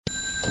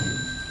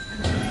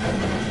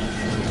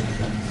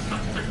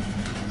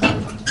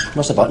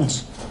Where's the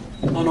buttons?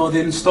 Oh no,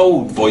 they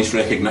installed voice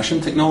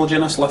recognition technology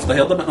in this lift. I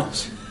heard about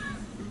this.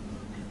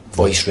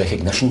 Voice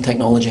recognition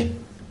technology?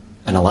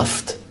 In a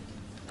lift?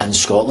 In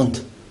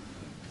Scotland?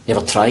 You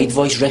ever tried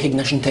voice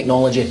recognition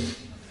technology?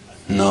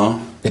 No.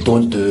 They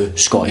don't do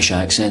Scottish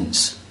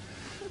accents.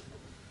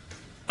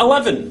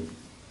 11.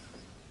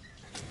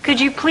 Could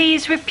you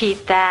please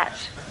repeat that?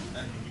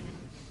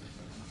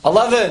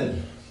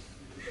 11.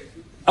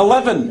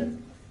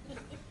 11.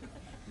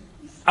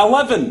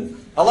 11.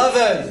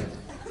 11.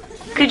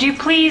 Could you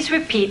please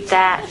repeat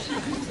that?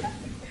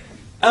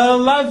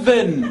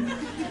 11.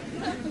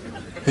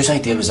 Whose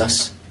idea was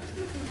this?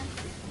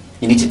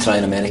 You need to try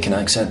an American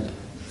accent.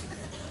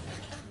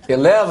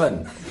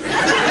 11.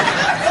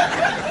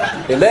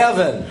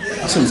 11.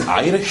 That sounds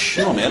Irish,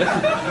 no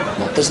American.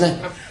 What, doesn't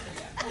it?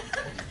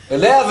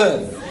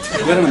 11.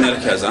 Where in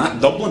America is that?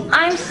 Dublin?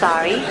 I'm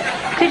sorry.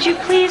 Could you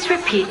please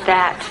repeat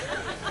that?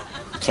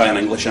 Try an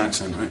English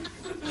accent, right?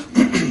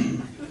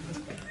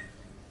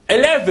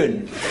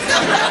 11.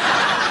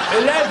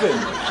 11.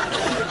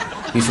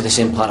 You for the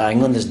same part of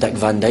England as Dick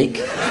Van Dyke?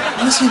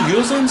 Listen,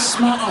 yours then,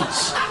 smart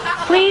ass.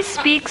 Please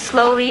speak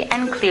slowly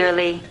and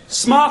clearly.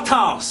 Smart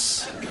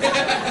ass.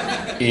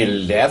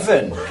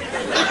 11.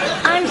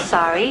 I'm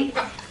sorry.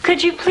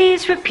 Could you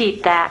please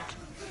repeat that?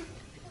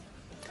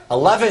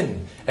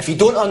 11. If you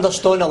don't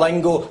understand the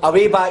lingo,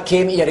 away back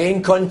home to your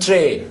own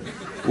country.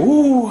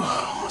 Ooh,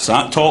 is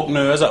that talk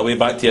now, is it? Away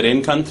back to your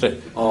own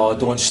country? Oh,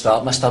 don't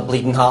start, Mr.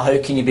 Bleeding Heart.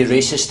 How can you be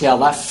racist to a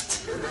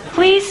lift?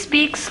 Please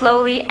speak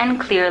slowly and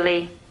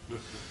clearly.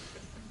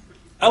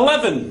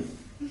 11.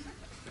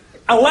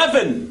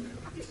 11.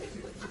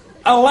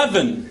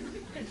 11.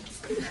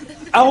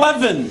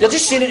 11. You're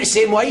just saying it the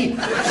same way.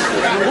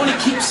 I want to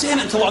keep saying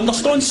it until I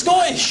understand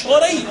Scottish,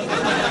 alright?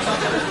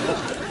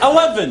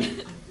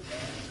 11.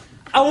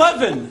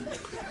 11.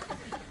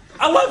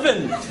 11.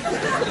 11.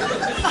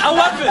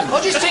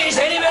 I'll just take us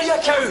anywhere, you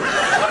cow.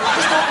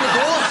 Just open the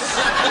doors.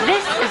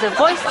 This is a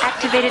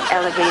voice-activated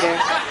elevator.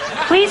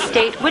 Please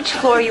state which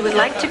floor you would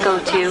like to go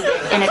to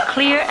in a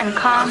clear and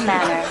calm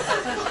manner.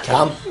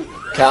 Calm.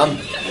 Calm.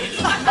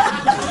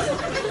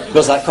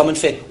 Where's that coming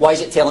from? Why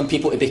is it telling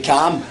people to be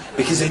calm?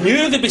 Because they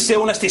knew they'd be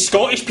selling this to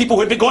Scottish people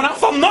who'd be going out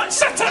for nut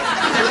sitting.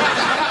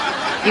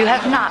 You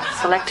have not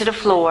selected a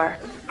floor.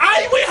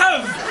 Aye, we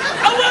have!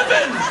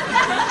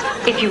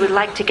 11! If you would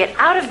like to get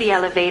out of the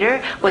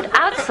elevator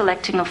without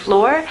selecting a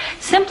floor,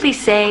 simply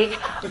say,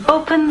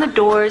 "Open the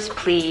doors,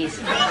 please."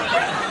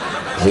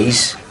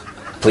 Please?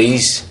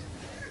 Please?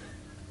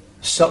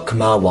 Suck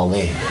my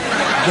wally.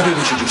 Maybe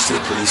we should just say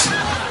please.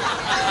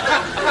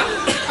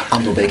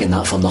 I'm not begging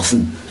that for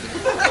nothing.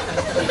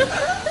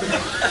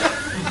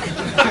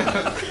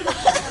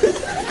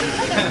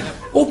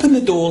 Open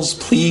the doors,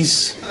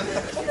 please.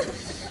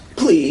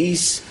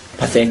 Please.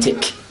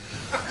 Pathetic.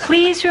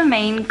 Please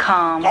remain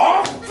calm.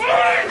 Oh,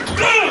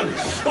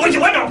 what do you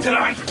want up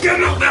tonight? Get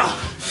up there.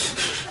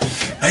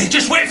 Hey,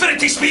 just wait for it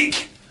to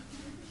speak.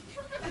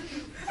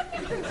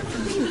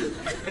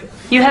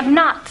 You have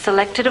not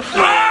selected a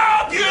floor.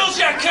 Ah, mules,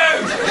 you cow!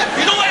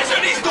 You don't let us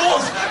out these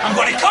doors. I'm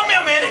going to come to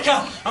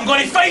America. I'm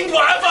going to find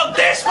whatever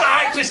desperate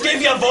actress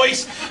gave you a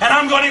voice, and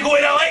I'm going to go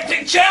in an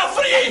electric chair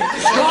for you.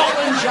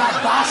 Scotland, you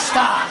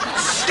bastard!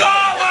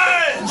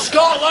 Scotland!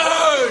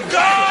 Scotland!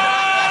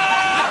 Scotland!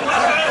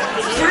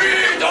 Freedom!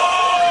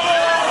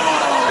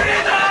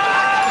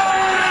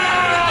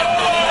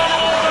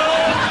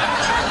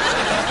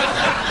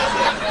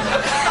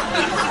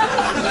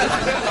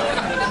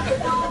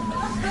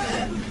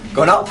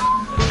 Going up.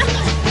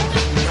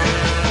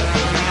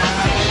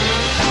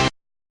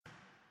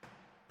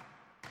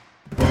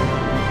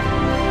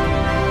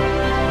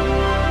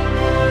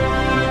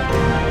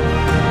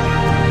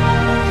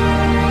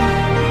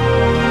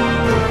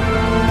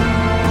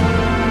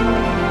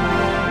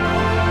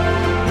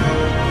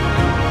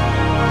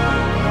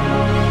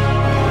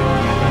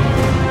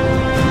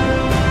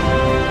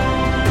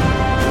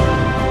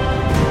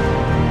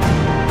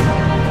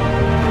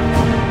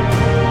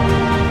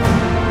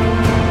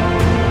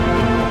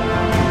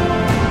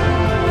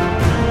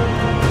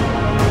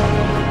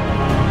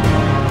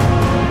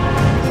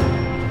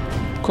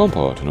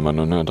 ComPod Nummer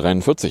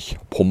 943,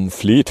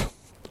 Pommes.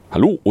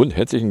 Hallo und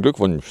herzlichen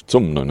Glückwunsch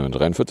zum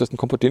 943.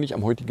 ComPod, den ich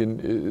am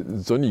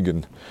heutigen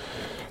sonnigen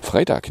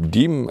Freitag,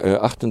 dem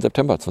 8.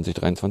 September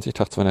 2023,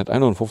 Tag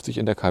 251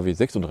 in der KW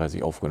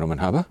 36 aufgenommen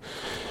habe.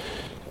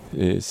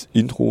 Das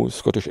Intro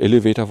Scottish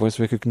Elevator Voice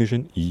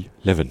Recognition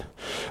 11.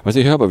 Was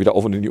ihr hier aber wieder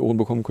auf und in die Ohren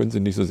bekommen könnt,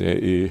 sind nicht so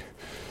sehr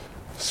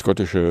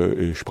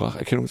skottische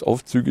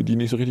Spracherkennungsaufzüge, die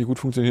nicht so richtig gut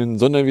funktionieren,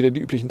 sondern wieder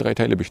die üblichen 3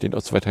 Teile, bestehend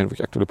aus 2 Teilen, wo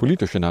ich aktuelle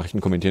politische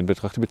Nachrichten kommentieren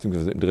betrachte,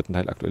 beziehungsweise im 3.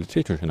 Teil aktuelle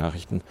technische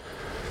Nachrichten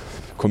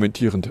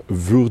kommentierend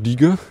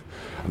würdige.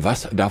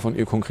 Was davon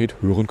ihr konkret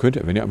hören könnt,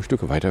 wenn ihr am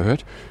Stück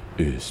weiterhört,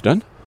 ist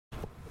dann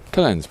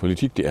Teil 1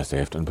 Politik, die erste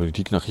Hälfte an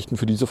Politiknachrichten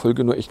für diese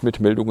Folge, nur echt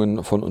mit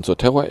Meldungen von unserer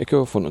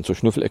Terrorecke, von unserer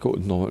Schnüffelecke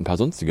und noch ein paar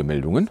sonstige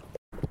Meldungen.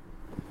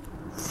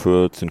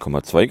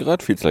 14,2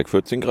 Grad, feels like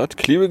 14 Grad.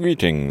 Clear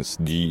Greetings,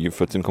 die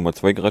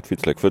 14,2 Grad,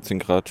 feels like 14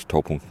 Grad.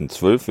 Taupunkten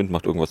 12, Wind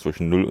macht irgendwas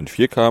zwischen 0 und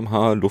 4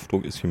 km/h.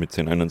 Luftdruck ist hier mit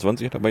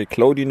 10,21 dabei.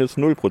 Cloudiness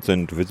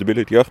 0%,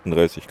 Visibility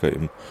 38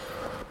 km.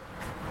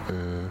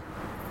 Keine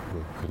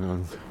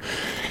Ahnung.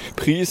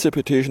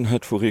 Precipitation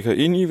hat Fureka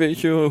nie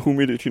welche,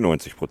 Humidity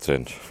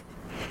 90%.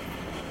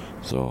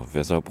 So,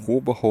 Weser Pro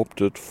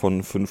behauptet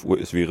von 5 Uhr,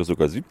 es wäre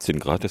sogar 17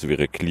 Grad, es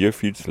wäre clear,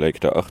 feels like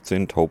da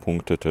 18,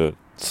 Taupunktete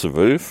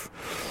 12,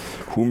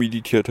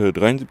 humiditierte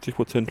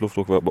 73%,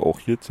 Luftdruck war aber auch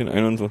hier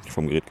 10,21,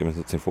 vom Gerät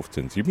gemessen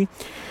 10,15,7.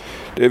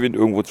 Der Wind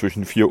irgendwo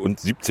zwischen 4 und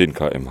 17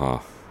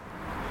 km/h.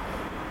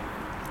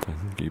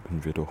 Dann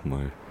geben wir doch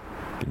mal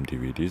dem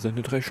DVD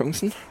seine 3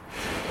 Chancen.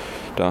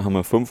 Da haben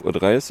wir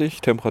 5:30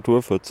 Uhr, Temperatur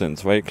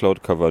 14,2,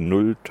 Cloud Cover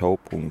 0,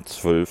 Taupunkt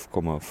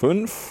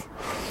 12,5.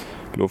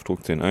 Luftdruck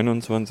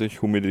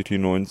 10,21, Humidity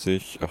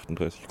 90,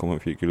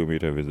 38,4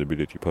 Kilometer,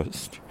 Visibility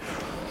passt.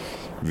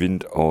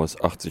 Wind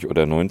aus 80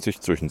 oder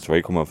 90 zwischen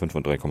 2,5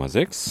 und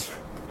 3,6.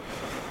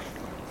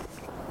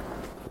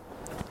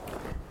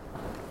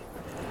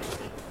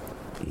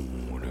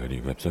 Oder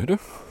die Webseite.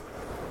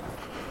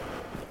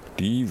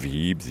 Die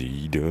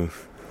Webseite.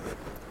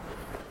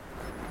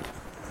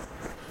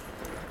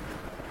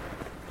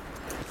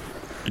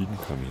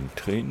 Incoming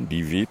Train.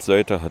 Die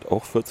Webseite hat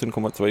auch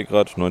 14,2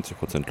 Grad,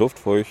 90%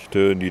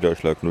 Luftfeuchte,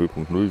 Niederschlag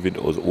 0,0, Wind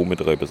aus O mit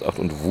 3 bis 8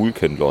 und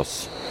Vulcan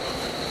Loss.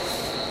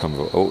 Haben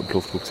wir auch, und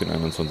Luftdruck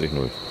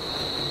 10,21,0.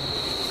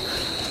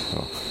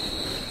 Ja.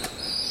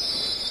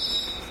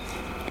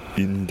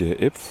 In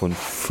der App von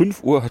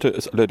 5 Uhr hatte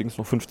es allerdings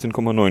noch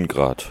 15,9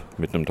 Grad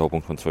mit einem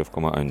Taupunkt von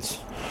 12,1.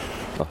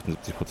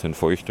 78%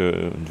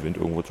 Feuchte und Wind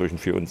irgendwo zwischen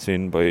 4 und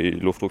 10 bei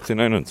Luftdruck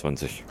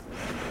 10,21.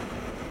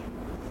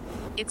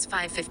 It's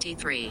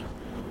 5:53.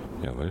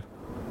 Jawohl.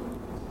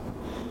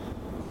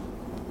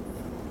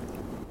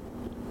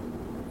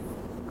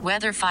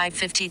 Weather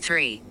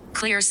 5:53.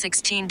 Clear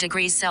 16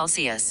 degrees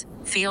Celsius.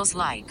 Feels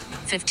like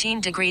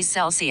 15 degrees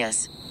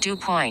Celsius. Dew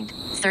point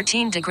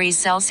 13 degrees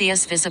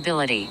Celsius.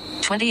 Visibility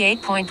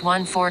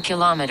 28.14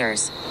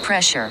 kilometers.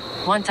 Pressure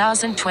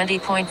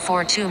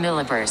 1020.42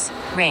 millibars.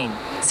 Rain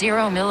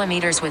 0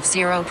 millimeters with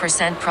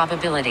 0%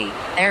 probability.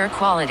 Air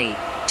quality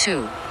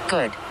 2.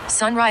 Good.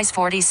 Sunrise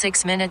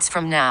 46 minutes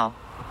from now.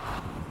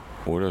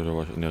 Oder da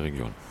war ich in der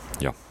Region.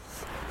 Ja.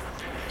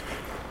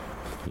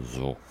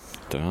 So,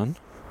 dann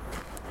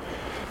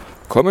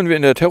kommen wir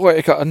in der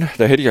Terrorecke an.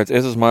 Da hätte ich als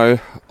erstes mal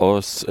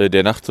aus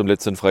der Nacht zum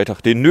letzten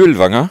Freitag den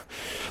Nöhlwanger,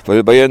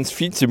 weil Bayerns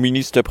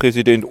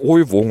Vizeministerpräsident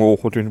Aiwanger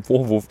hat den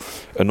Vorwurf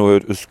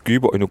erneuert, es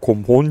gebe eine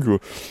Kampagne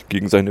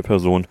gegen seine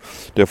Person.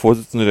 Der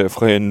Vorsitzende der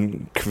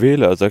Freien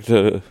Quäler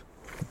sagte,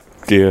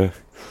 der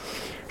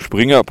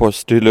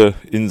Springer-Postille,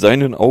 in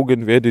seinen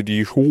Augen werde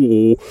die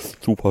Show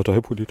zu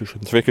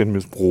parteipolitischen Zwecken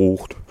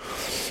missbraucht.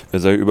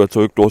 Er sei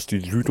überzeugt, dass die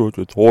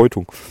Süddeutsche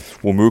Zeitung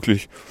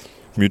womöglich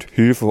mit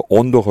Hilfe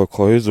anderer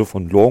Kreise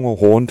von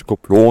langer Hand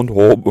geplant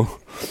habe,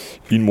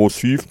 ihn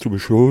massiv zu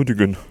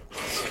beschädigen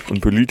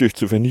und politisch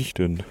zu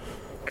vernichten.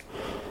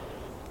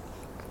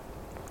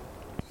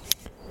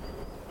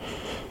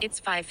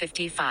 It's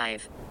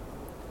 5:55.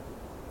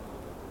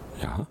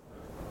 Ja.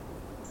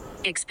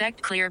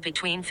 Expect clear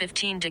between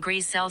 15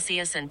 degrees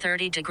Celsius and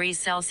 30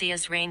 degrees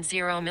Celsius. Rain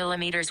 0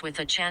 millimeters with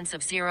a chance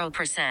of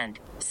 0%.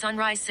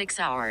 Sunrise 6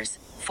 hours,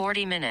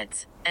 40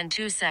 minutes, and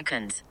 2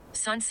 seconds.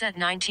 Sunset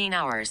 19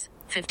 hours,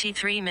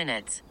 53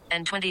 minutes,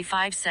 and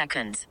 25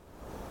 seconds.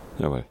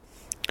 Jawohl.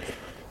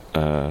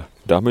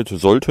 Damit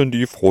sollten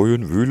die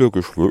freien Wähler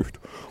geschwächt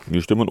und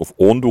die Stimmen auf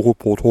andere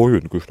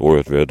Parteien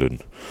gesteuert werden,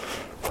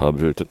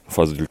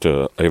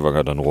 faselte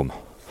Aiwanger dann rum.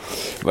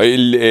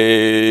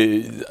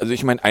 Weil, also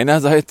ich meine,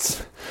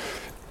 einerseits,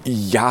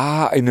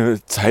 ja,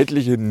 eine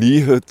zeitliche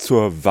Nähe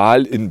zur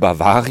Wahl in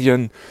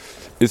Bavarien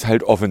ist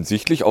halt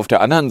offensichtlich. Auf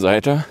der anderen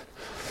Seite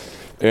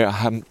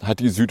hat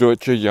die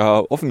Süddeutsche ja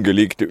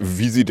offengelegt,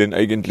 wie sie denn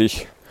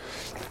eigentlich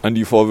an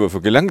die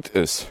Vorwürfe gelangt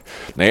ist.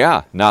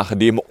 Naja,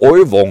 nachdem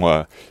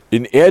Aiwanger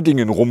in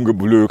Erdingen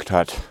rumgeblökt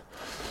hat,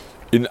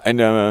 in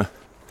einer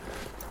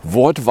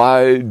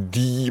Wortwahl,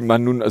 die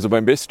man nun also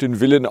beim besten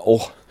Willen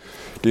auch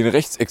den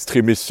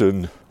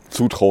Rechtsextremisten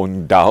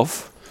zutrauen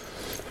darf,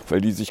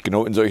 weil die sich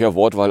genau in solcher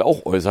Wortwahl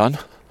auch äußern,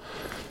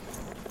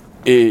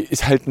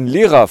 ist halt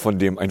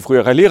ein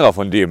früherer Lehrer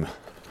von dem,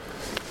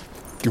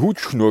 die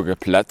Hutschnur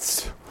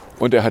geplatzt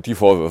und er hat die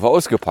Vorwürfe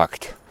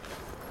ausgepackt.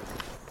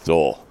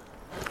 So.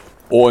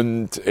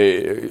 Und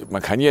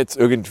man kann jetzt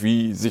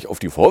irgendwie sich auf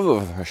die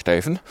Vorwürfe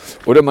versteifen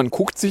oder man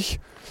guckt sich,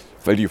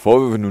 weil die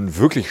Vorwürfe nun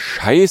wirklich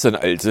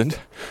scheiße alt sind,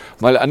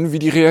 mal an, wie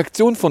die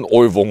Reaktion von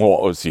Aiwanger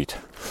aussieht.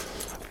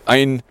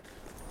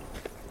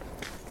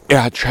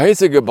 Er hat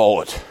Scheiße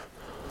gebaut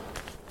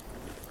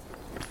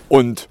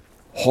und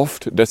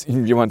hofft, dass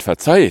ihm jemand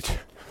verzeiht,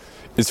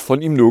 ist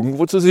von ihm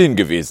nirgendwo zu sehen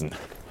gewesen.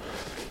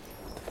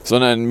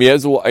 Sondern mehr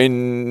so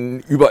ein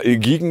überall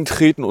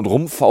gegentreten und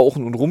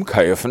rumfauchen und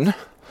rumkeifen,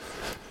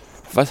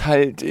 was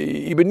halt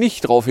eben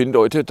nicht darauf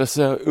hindeutet, dass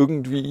er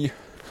irgendwie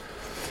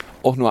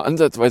auch nur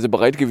ansatzweise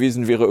bereit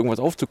gewesen wäre, irgendwas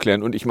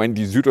aufzuklären. Und ich meine,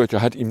 die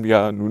Süddeutsche hat ihm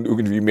ja nun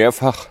irgendwie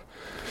mehrfach,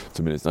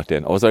 zumindest nach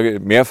deren Aussage,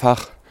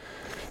 mehrfach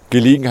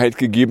Gelegenheit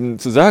gegeben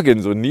zu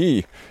sagen, so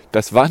nee,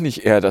 das war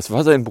nicht er, das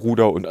war sein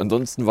Bruder und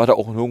ansonsten war da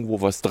auch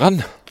irgendwo was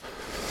dran.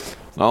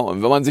 Na,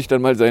 und wenn man sich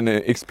dann mal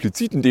seine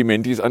expliziten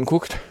Dementis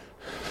anguckt,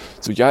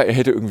 so ja, er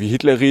hätte irgendwie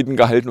Hitlerreden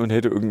gehalten und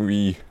hätte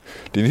irgendwie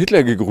den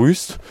Hitler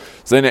gegrüßt.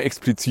 Seine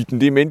expliziten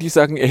Dementis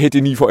sagen, er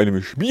hätte nie vor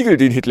einem Spiegel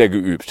den Hitler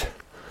geübt.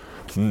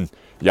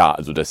 Ja,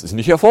 also das ist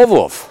nicht der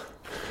Vorwurf.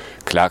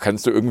 Klar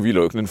kannst du irgendwie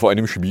leugnen, vor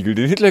einem Spiegel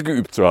den Hitler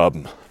geübt zu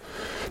haben.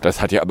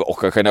 Das hat ja aber auch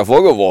gar keiner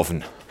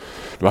vorgeworfen.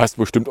 Du hast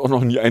bestimmt auch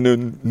noch nie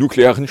einen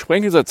nuklearen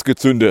Sprenggesetz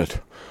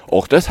gezündet.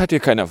 Auch das hat dir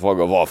keiner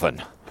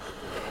vorgeworfen.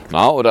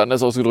 Na, oder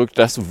anders ausgedrückt,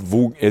 das,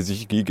 wo er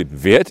sich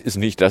gegen wehrt, ist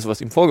nicht das,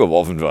 was ihm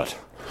vorgeworfen wird.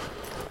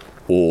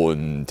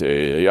 Und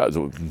ja,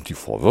 also die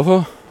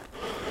Vorwürfe,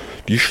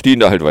 die stehen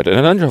da halt weiter in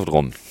der Landschaft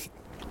rum.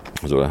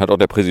 Also da hat auch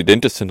der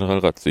Präsident des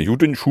Zentralrats der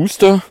Juden,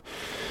 Schuster,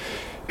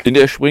 in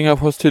der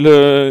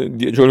Springer-Postille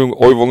die Entschuldigung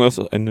Euwongers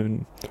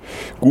einen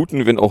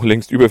guten, wenn auch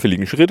längst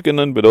überfälligen Schritt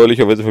genannt.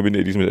 Bedauerlicherweise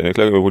verbindet er dies mit einer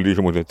Klage über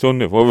politische Motivation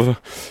der Vorwürfe.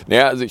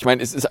 Naja, also ich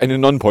meine, es ist eine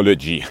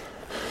Non-Pology.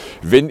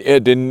 Wenn er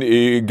denn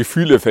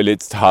Gefühle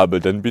verletzt habe,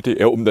 dann bitte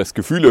er um das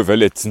Gefühle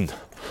verletzen.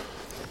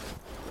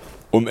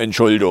 Um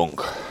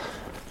Entschuldigung.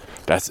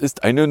 Das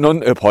ist eine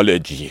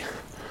Non-Apology.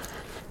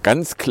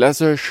 Ganz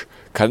klassisch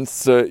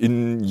kannst du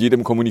in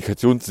jedem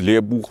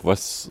Kommunikationslehrbuch,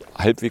 was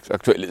halbwegs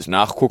aktuell ist,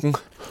 nachgucken.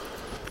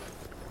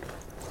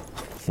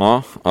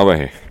 Na, aber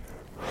hey.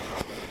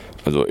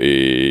 Also,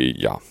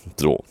 ja.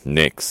 So,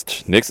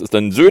 next. Next ist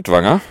dann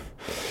Södwanger.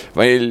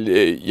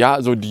 Weil,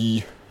 ja, so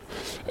die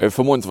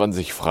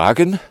 25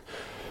 Fragen,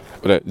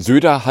 oder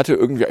Söder hatte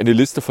irgendwie eine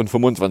Liste von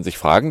 25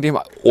 Fragen dem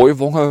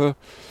Euwanger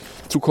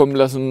zukommen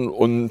lassen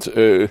und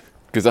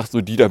gesagt,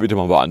 so die da bitte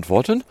mal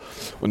beantworten.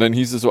 Und dann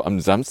hieß es so am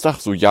Samstag,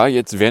 so ja,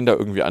 jetzt wären da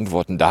irgendwie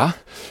Antworten da.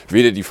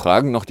 Weder die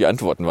Fragen noch die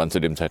Antworten waren zu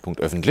dem Zeitpunkt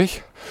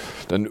öffentlich.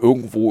 Dann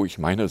irgendwo, ich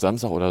meine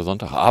Samstag oder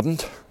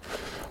Sonntagabend,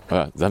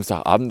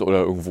 Samstagabend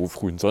oder irgendwo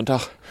frühen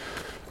Sonntag,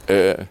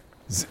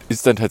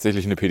 ist dann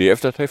tatsächlich eine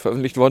PDF-Datei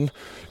veröffentlicht worden.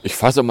 Ich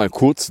fasse mal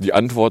kurz die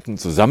Antworten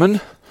zusammen.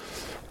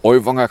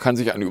 Euwanger kann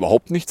sich an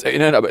überhaupt nichts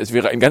erinnern, aber es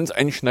wäre ein ganz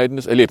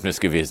einschneidendes Erlebnis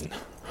gewesen.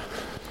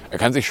 Er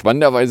kann sich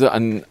spannenderweise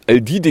an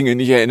all die Dinge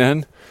nicht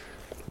erinnern,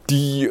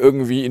 die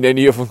irgendwie in der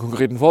Nähe von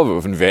konkreten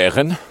Vorwürfen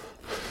wären.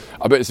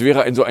 Aber es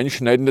wäre ein so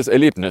einschneidendes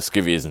Erlebnis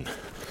gewesen.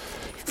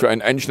 Für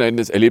ein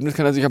einschneidendes Erlebnis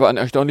kann er sich aber an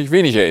erstaunlich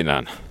wenig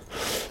erinnern.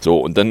 So,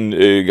 und dann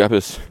gab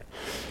es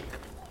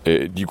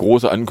die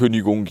große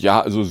Ankündigung, ja,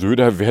 also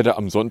Söder werde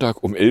am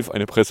Sonntag um 11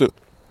 eine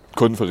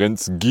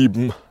Pressekonferenz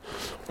geben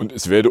und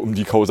es werde um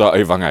die Causa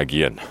Aiwanger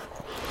gehen.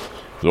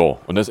 So,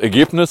 und das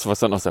Ergebnis, was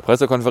dann aus der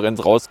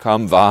Pressekonferenz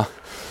rauskam, war,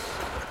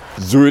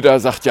 Söder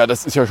sagt, ja,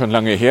 das ist ja schon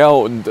lange her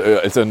und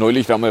als er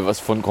neulich da mal was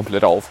von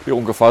kompletter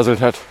Aufklärung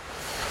gefaselt hat,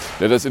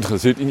 ja, das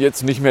interessiert ihn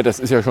jetzt nicht mehr, das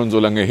ist ja schon so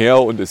lange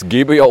her und es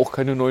gäbe ja auch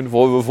keine neuen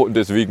Vorwürfe und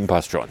deswegen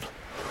passt schon.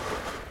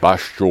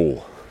 Passt schon.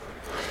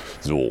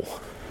 So.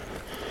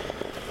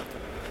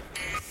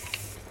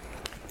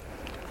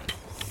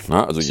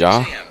 Na, also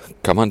ja,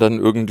 kann man dann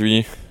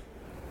irgendwie,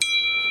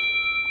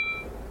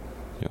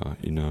 ja,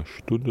 in einer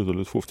Stunde soll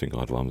es 15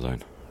 Grad warm sein.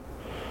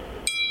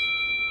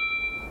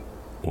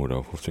 Oder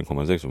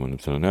 15,6, wenn man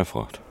Y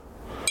fragt.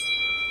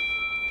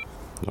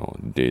 So,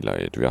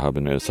 Daylight. Wir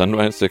haben eine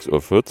Sunrise 6:40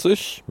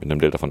 Uhr mit einem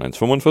Delta von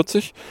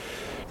 1,45.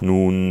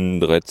 Nun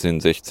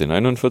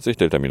 13:16:41,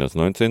 Delta minus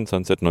 19.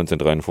 Sunset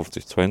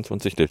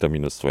 19:53:22, Delta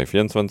minus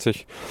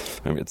 2,24.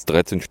 Wir haben jetzt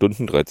 13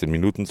 Stunden, 13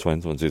 Minuten,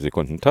 22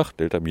 Sekunden Tag,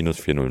 Delta minus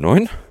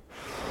 4,09.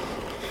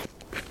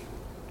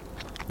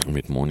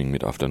 Mit Morning,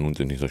 mit Afternoon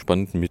sind nicht so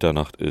spannend.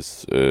 Mitternacht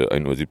ist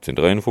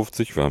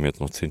 1:17:53 Uhr. Wir haben jetzt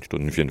noch 10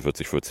 Stunden,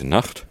 44:14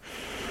 Nacht.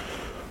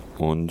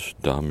 Und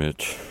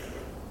damit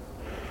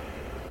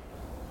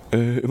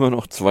immer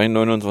noch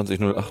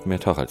 2:29:08 mehr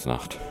Tag als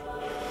Nacht.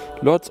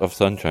 Lots of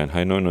Sunshine,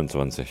 High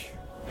 29.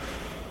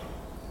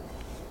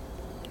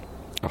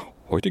 Ach,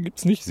 heute gibt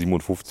es nicht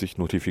 57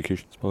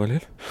 Notifications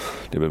parallel.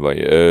 Der bin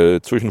bei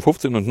zwischen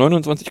 15 und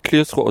 29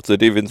 clears throughout the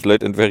day, winds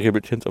light and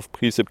variable chance of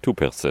precip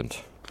 2%.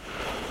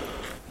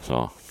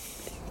 So.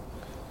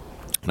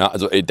 Na,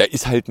 also da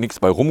ist halt nichts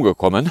bei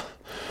rumgekommen.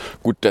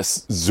 Gut,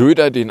 dass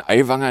Söder den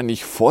Aiwanger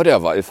nicht vor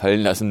der Wahl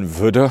fallen lassen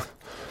würde,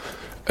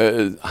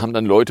 haben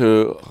dann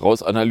Leute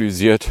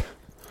rausanalysiert.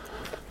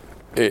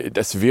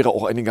 Das wäre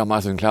auch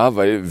einigermaßen klar,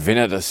 weil wenn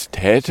er das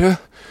täte,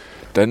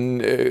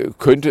 dann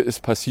könnte es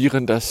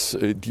passieren, dass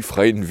die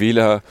Freien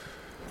Wähler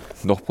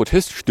noch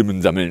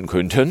Proteststimmen sammeln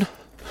könnten.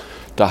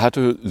 Da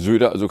hatte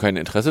Söder also kein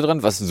Interesse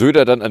dran. Was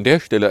Söder dann an der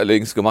Stelle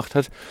allerdings gemacht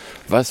hat,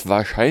 was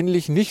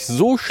wahrscheinlich nicht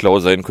so schlau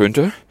sein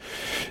könnte,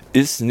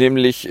 ist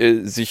nämlich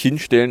sich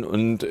hinstellen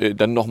und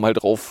dann nochmal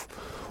drauf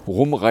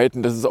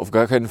rumreiten, dass es auf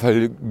gar keinen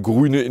Fall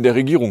Grüne in der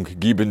Regierung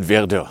geben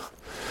werde.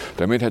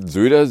 Damit hat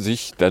Söder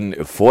sich dann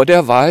vor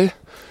der Wahl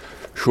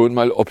schon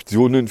mal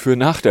Optionen für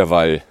nach der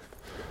Wahl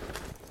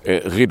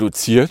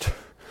reduziert,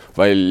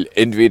 weil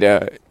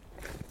entweder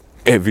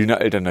er will eine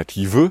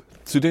Alternative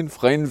zu den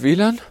Freien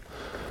Wählern,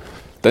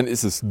 dann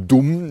ist es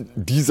dumm,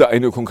 diese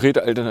eine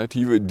konkrete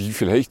Alternative, die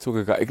vielleicht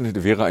sogar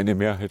geeignet wäre, eine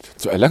Mehrheit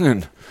zu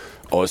erlangen,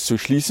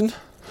 auszuschließen.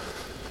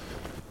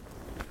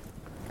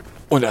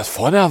 Und das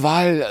vor der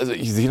Wahl, also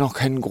ich sehe noch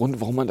keinen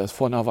Grund, warum man das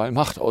vor einer Wahl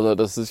macht, außer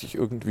dass es sich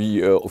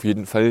irgendwie auf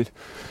jeden Fall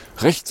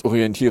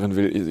rechtsorientieren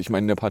will. Ich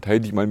meine, eine Partei,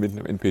 die mal mit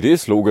einem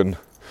NPD-Slogan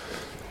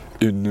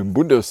in einem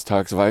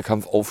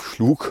Bundestagswahlkampf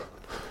aufschlug,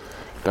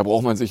 da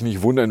braucht man sich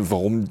nicht wundern,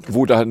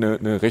 wo da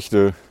eine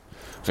rechte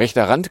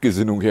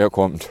Randgesinnung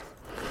herkommt.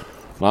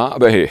 Na,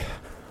 aber hey.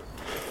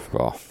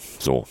 Ja,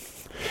 so.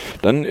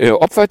 Dann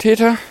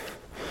Opfertäter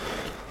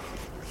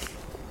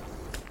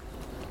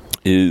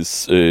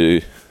ist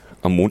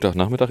am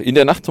Montagnachmittag. In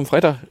der Nacht zum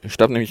Freitag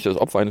starb nämlich das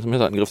Opfer eines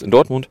Messerangriffs in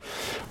Dortmund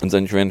an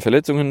seinen schweren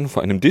Verletzungen.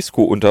 Vor einem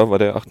Disco-Unter war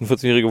der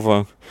 48-Jährige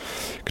vor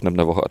knapp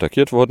einer Woche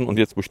attackiert worden. Und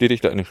jetzt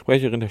bestätigte eine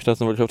Sprecherin der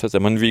Staatsanwaltschaft, dass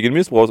der Mann wegen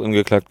Missbrauchs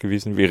angeklagt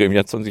gewesen wäre. Im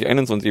Jahr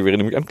 2021 wäre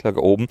nämlich Anklage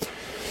erhoben.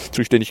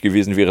 Zuständig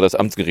gewesen wäre das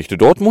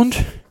Amtsgericht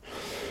Dortmund.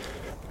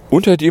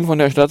 Unter dem von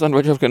der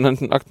Staatsanwaltschaft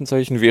genannten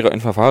Aktenzeichen wäre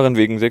ein Verfahren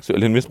wegen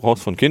sexuellen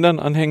Missbrauchs von Kindern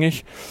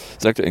anhängig,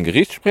 sagte ein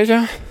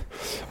Gerichtssprecher.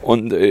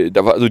 Und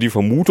da war also die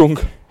Vermutung,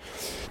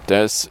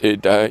 dass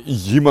da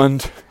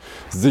jemand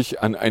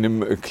sich an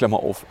einem, Klammer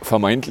auf,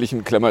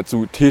 vermeintlichen, Klammer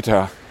zu,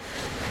 Täter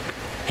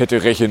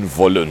hätte rächen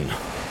wollen.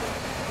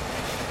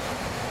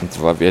 Und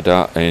zwar wäre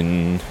da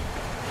ein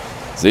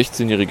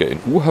 16-Jähriger in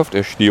U-Haft,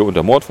 er stehe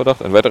unter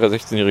Mordverdacht. Ein weiterer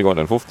 16-Jähriger und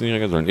ein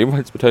 15-Jähriger sollen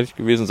ebenfalls beteiligt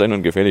gewesen sein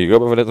und gefährliche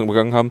Körperverletzungen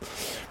begangen haben,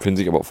 finden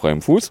sich aber auf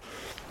freiem Fuß.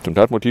 Zum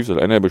Tatmotiv soll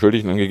einer der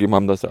Beschuldigten angegeben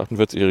haben, dass der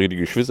 48-Jährige die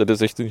Geschwister des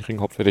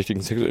 16-jährigen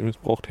Hauptverdächtigen sexuell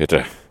missbraucht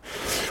hätte.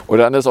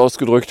 Oder anders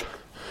ausgedrückt,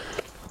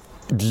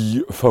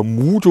 die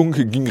Vermutung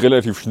ging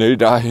relativ schnell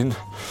dahin,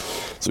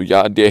 so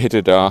ja, der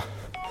hätte da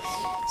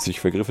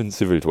sich vergriffen,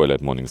 Civil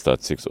Twilight Morning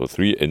Start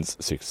 6:03 ends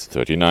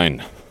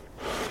 6:39.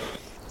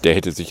 Der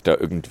hätte sich da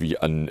irgendwie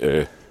an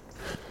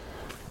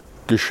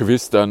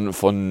Geschwistern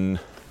von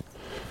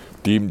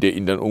dem, der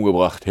ihn dann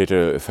umgebracht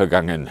hätte,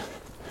 vergangen.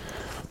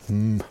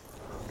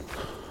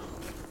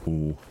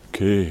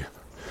 Okay.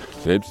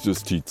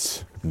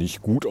 Selbstjustiz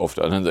nicht gut. Auf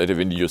der anderen Seite,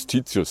 wenn die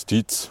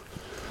Justiz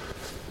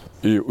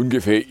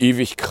ungefähr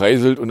ewig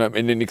kreiselt und am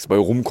Ende nichts bei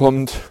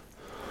rumkommt.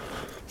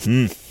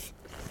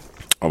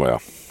 Aber ja.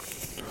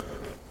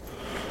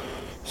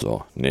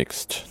 So,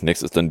 next.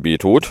 Next ist dann B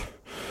tot.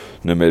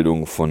 Eine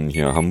Meldung von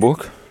hier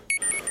Hamburg.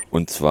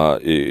 Und zwar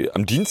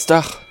am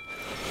Dienstag.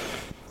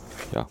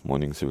 Ja,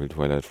 Morning Civil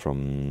Twilight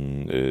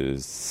from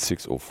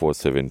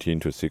 6:04:17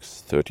 to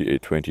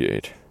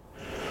 6:38:28.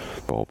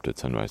 Behauptet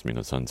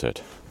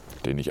Sunrise-Sunset.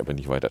 Den ich aber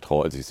nicht weiter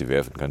traue, als ich sie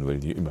werfen kann, weil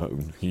die immer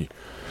irgendwie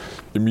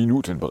im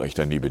Minutenbereich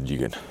daneben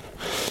liegen.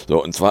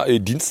 So, und zwar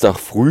Dienstag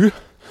früh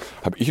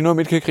habe ich nur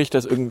mitgekriegt,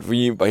 dass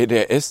irgendwie bei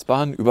der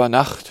S-Bahn über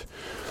Nacht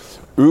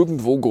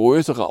irgendwo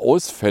größere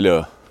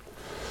Ausfälle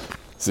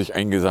sich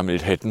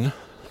eingesammelt hätten.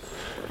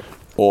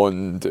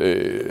 Und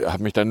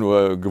habe mich dann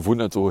nur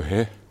gewundert, so,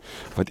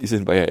 was ist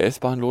denn bei der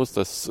S-Bahn los,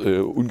 dass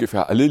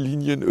ungefähr alle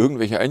Linien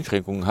irgendwelche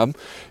Einschränkungen haben?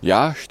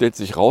 Ja, stellt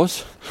sich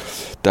raus,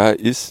 da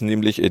ist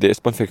nämlich der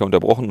S-Bahn-Verkehr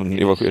unterbrochen und ein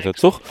evakuierter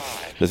Zug.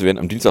 Das wären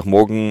am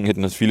Dienstagmorgen,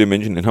 hätten das viele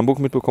Menschen in Hamburg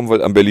mitbekommen,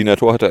 weil am Berliner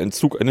Tor hatte ein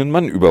Zug einen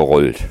Mann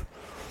überrollt.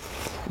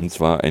 Und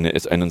zwar eine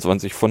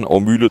S21 von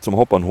Aumühle zum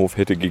Hauptbahnhof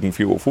hätte gegen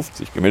 4:50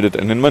 Uhr gemeldet,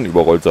 einen Mann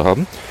überrollt zu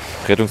haben.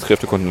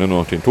 Rettungskräfte konnten nur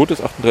noch den Tod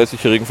des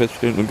 38-Jährigen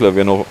feststellen. Unklar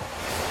wäre noch,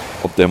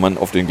 ob der Mann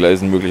auf den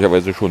Gleisen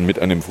möglicherweise schon mit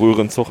einem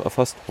früheren Zug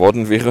erfasst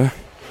worden wäre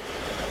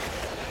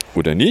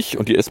oder nicht.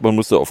 Und die S-Bahn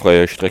musste auf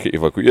freier Strecke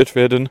evakuiert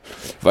werden,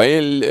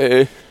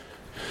 weil,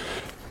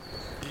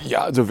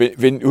 also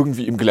wenn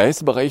irgendwie im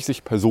Gleisbereich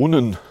sich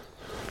Personen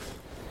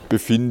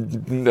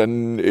befinden,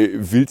 dann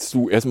willst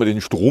du erstmal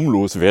den Strom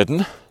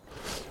loswerden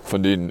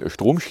von den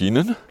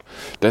Stromschienen.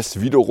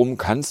 Das wiederum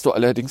kannst du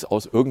allerdings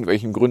aus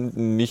irgendwelchen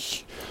Gründen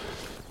nicht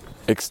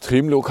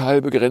extrem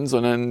lokal begrenzen,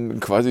 sondern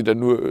quasi dann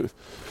nur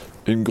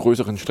in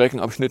größeren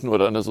Streckenabschnitten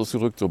oder anders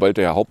ausgedrückt, sobald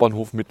der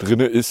Hauptbahnhof mit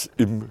drinne ist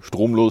im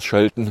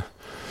Stromlosschalten,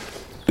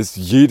 ist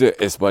jede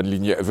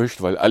S-Bahn-Linie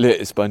erwischt, weil alle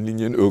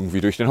S-Bahn-Linien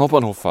irgendwie durch den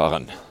Hauptbahnhof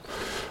fahren.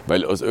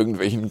 Weil aus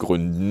irgendwelchen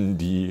Gründen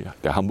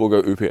der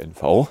Hamburger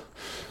ÖPNV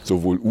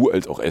sowohl U-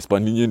 als auch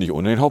S-Bahn-Linien nicht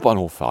ohne den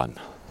Hauptbahnhof fahren.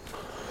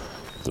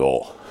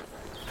 So.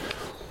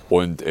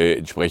 Und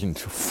entsprechend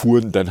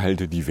fuhren dann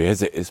halt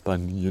diverse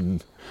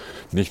S-Bahn-Linien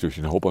nicht durch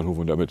den Hauptbahnhof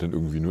und damit dann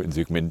irgendwie nur in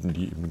Segmenten,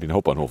 die eben den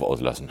Hauptbahnhof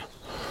auslassen.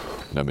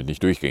 Und damit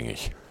nicht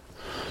durchgängig.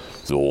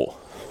 So.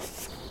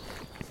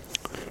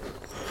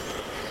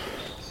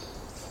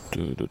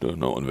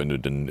 Und wenn du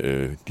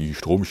dann die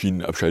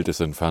Stromschienen abschaltest,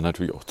 dann fahren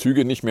natürlich auch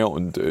Züge nicht mehr.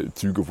 Und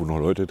Züge, wo noch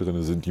Leute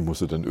drin sind, die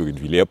musst du dann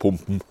irgendwie leer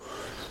pumpen.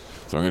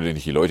 Solange du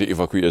nicht die Leute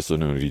evakuierst,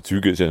 sondern die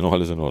Züge, ist ja noch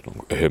alles in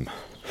Ordnung.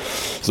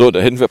 So, da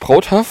hätten wir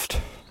Brauthaft.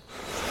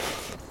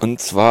 Und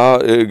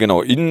zwar,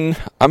 in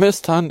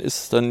Amestan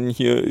ist dann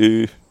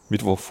hier,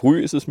 Mittwoch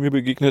früh ist es mir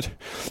begegnet,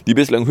 die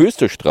bislang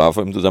höchste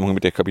Strafe im Zusammenhang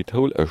mit der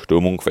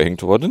Kapitolerstürmung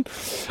verhängt worden.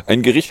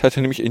 Ein Gericht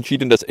hatte nämlich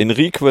entschieden, dass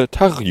Enrique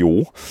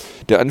Tarrio,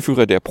 der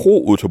Anführer der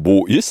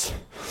Pro-Utebo ist,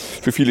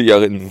 für viele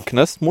Jahre in den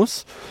Knast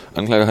muss.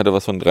 Anklage hatte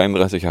was von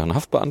 33 Jahren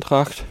Haft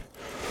beantragt.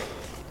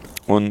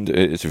 Und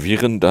es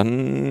wären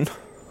dann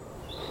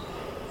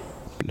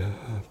bla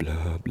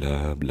bla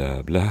bla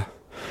bla bla.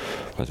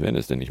 Was wären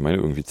es denn? Ich meine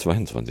irgendwie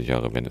 22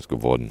 Jahre wären es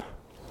geworden.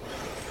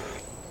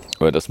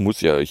 Aber das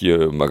muss ja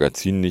hier im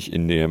Magazin nicht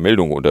in der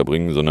Meldung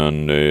unterbringen,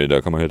 sondern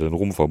da kann man ja dann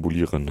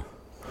rumfabulieren.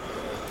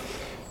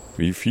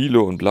 Wie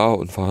viele und bla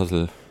und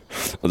Fasel.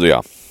 Also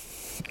ja.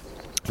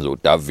 Also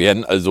da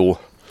wären also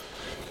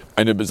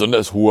eine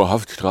besonders hohe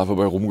Haftstrafe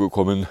bei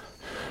rumgekommen,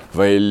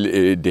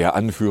 weil der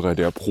Anführer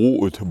der Pro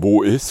und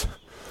Bo ist,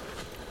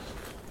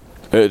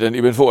 dann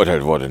eben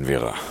verurteilt worden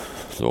wäre.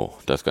 So,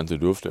 das Ganze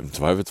dürfte im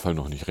Zweifelsfall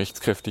noch nicht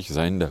rechtskräftig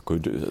sein. Da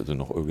könnte es also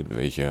noch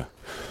irgendwelche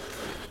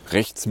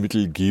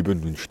Rechtsmittel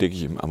geben. Nun stecke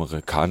ich im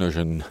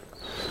amerikanischen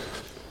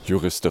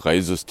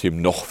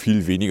Juristereisystem noch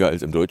viel weniger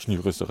als im deutschen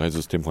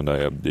Juristereisystem. Von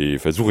daher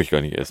versuche ich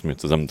gar nicht erst mir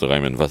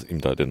zusammenzureimen, was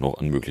ihm da denn noch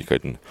an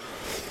Möglichkeiten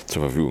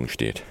zur Verfügung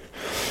steht.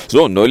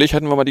 So, neulich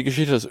hatten wir mal die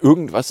Geschichte, dass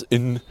irgendwas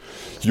in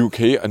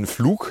UK an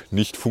Flug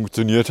nicht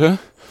funktionierte.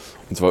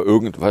 Und zwar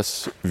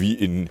irgendwas wie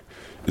in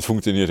es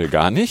funktionierte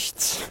gar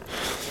nichts.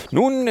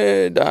 Nun,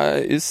 da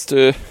ist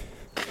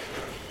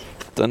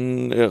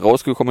dann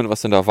rausgekommen,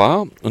 was denn da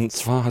war. Und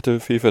zwar hatte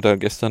Fefe da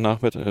gestern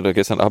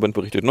Abend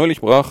berichtet,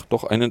 neulich brach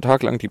doch einen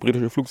Tag lang die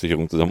britische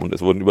Flugsicherung zusammen und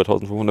es wurden über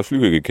 1500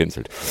 Flüge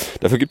gecancelt.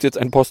 Dafür gibt es jetzt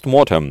ein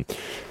Postmortem.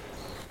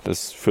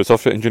 Das ist für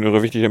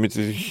Softwareingenieure wichtig, damit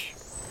sie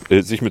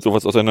sich mit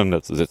sowas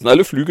auseinanderzusetzen.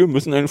 Alle Flüge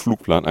müssen einen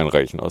Flugplan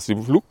einreichen. Aus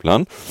dem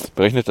Flugplan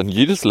berechnet dann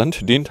jedes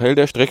Land den Teil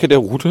der Strecke der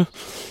Route,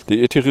 der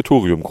ihr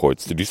Territorium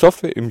kreuzte. Die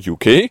Software im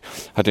UK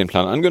hat den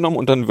Plan angenommen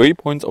und dann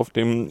Waypoints auf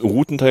dem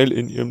Routenteil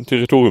in ihrem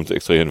Territorium zu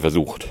extrahieren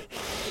versucht.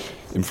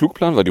 Im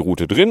Flugplan war die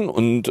Route drin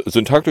und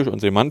syntaktisch und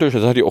semantisch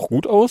sah die auch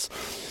gut aus.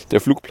 Der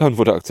Flugplan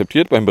wurde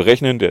akzeptiert. Beim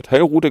Berechnen der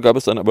Teilroute gab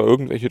es dann aber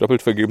irgendwelche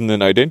doppelt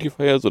vergebenen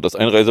Identifier, so dass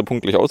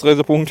Einreisepunkt gleich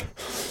Ausreisepunkt.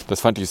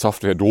 Das fand die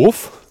Software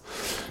doof.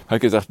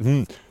 Hat gesagt,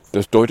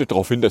 das deutet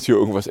darauf hin, dass hier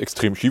irgendwas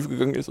extrem schief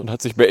gegangen ist und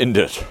hat sich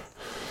beendet.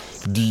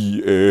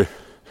 Die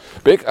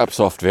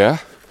Backup-Software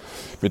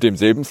mit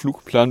demselben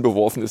Flugplan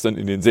beworfen ist dann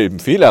in denselben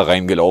Fehler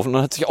reingelaufen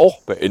und hat sich auch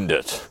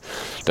beendet.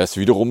 Das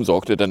wiederum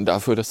sorgte dann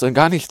dafür, dass dann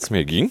gar nichts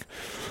mehr ging.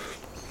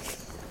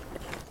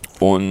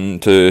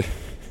 Und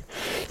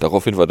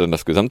daraufhin war dann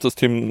das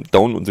Gesamtsystem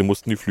down und sie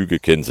mussten die Flüge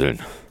canceln.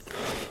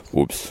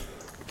 Ups.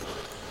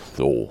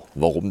 So,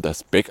 warum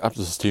das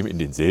Backup-System in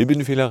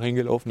denselben Fehler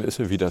reingelaufen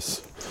ist wie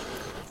das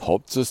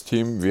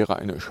Hauptsystem, wäre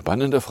eine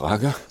spannende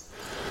Frage.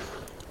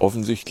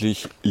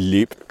 Offensichtlich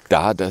lebt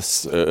da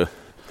das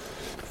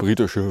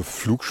britische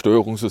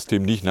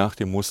Flugsteuerungssystem nicht nach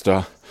dem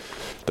Muster,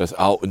 dass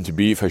A und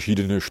B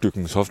verschiedene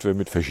Stücken Software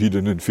mit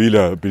verschiedenen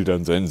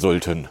Fehlerbildern sein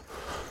sollten.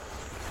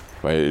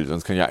 Weil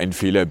sonst kann ja ein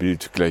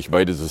Fehlerbild gleich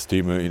beide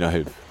Systeme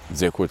innerhalb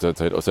sehr kurzer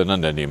Zeit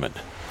auseinandernehmen.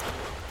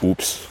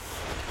 Ups.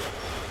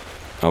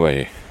 Aber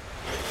hey.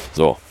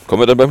 So,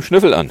 kommen wir dann beim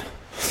Schnüffel an.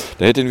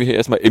 Da hätten wir hier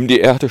erstmal,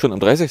 MDR hatte schon am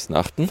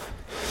 30.08.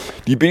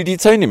 die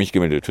Polizei nämlich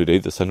gemeldet. Today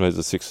the sunrise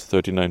is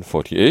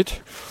 6:39:48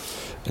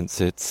 and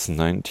sets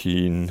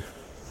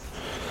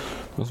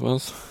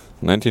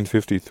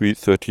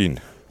 1953:13.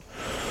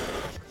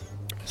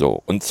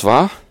 So, und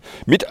zwar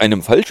mit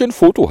einem falschen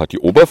Foto hat die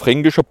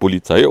oberfränkische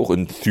Polizei auch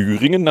in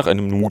Thüringen nach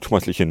einem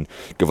mutmaßlichen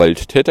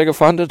Gewalttäter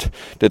gefahndet.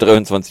 Der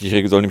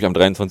 23-Jährige soll nämlich am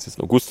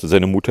 23. August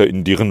seine Mutter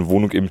in deren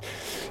Wohnung in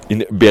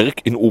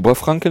Berg in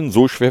Oberfranken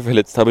so schwer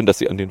verletzt haben, dass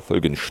sie an den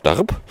Folgen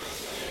starb.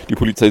 Die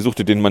Polizei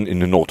suchte den Mann in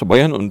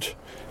Nordbayern und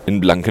in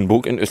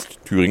Blankenburg in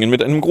Ostthüringen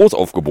mit einem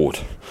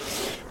Großaufgebot.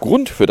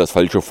 Grund für das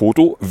falsche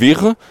Foto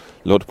wäre,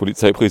 laut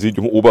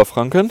Polizeipräsidium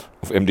Oberfranken,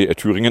 auf MDR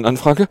Thüringen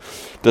Anfrage,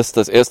 dass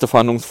das erste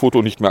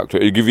Fahndungsfoto nicht mehr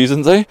aktuell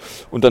gewesen sei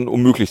und dann,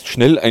 um möglichst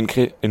schnell ein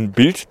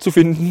Bild zu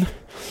finden,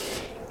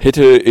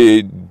 hätte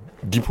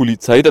die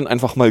Polizei dann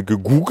einfach mal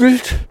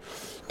gegoogelt,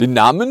 den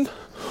Namen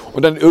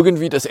und dann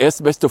irgendwie das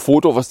erstbeste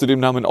Foto, was zu dem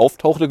Namen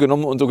auftauchte,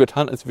 genommen und so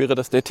getan, als wäre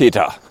das der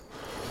Täter.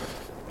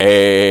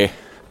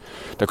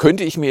 Da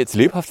könnte ich mir jetzt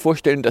lebhaft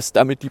vorstellen, dass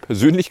damit die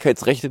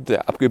Persönlichkeitsrechte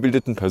der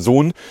abgebildeten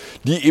Person,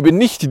 die eben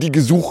nicht die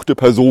gesuchte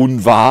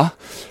Person war,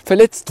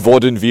 verletzt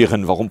worden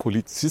wären. Warum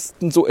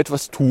Polizisten so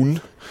etwas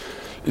tun,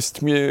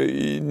 ist mir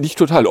nicht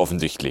total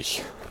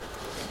offensichtlich.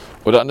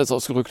 Oder anders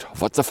ausgedrückt,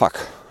 what the fuck?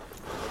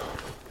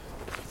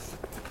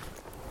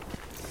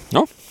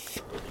 No?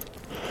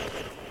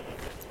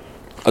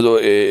 Also,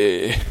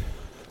 eine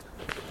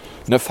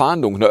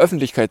Fahndung, eine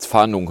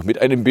Öffentlichkeitsfahndung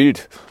mit einem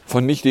Bild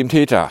von nicht dem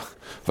Täter,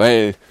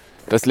 weil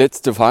das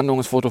letzte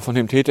Fahndungsfoto von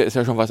dem Täter ist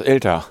ja schon was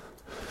älter.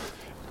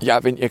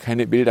 Ja, wenn ihr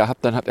keine Bilder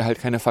habt, dann habt ihr halt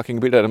keine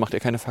fucking Bilder, dann macht ihr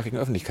keine fucking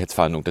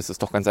Öffentlichkeitsfahndung. Das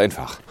ist doch ganz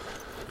einfach.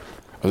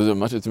 Also dann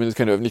macht ihr zumindest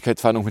keine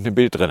Öffentlichkeitsfahndung mit einem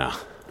Bild drin.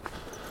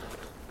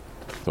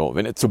 So,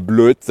 wenn ihr zu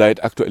blöd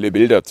seid, aktuelle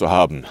Bilder zu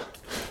haben,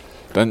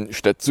 dann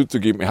statt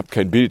zuzugeben, ihr habt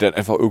kein Bild, dann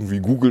einfach irgendwie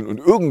googeln und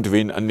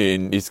irgendwen an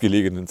den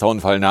nächstgelegenen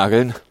Zaunfall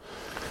nageln,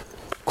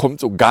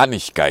 kommt so gar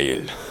nicht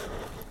geil.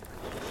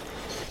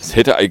 Das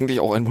hätte eigentlich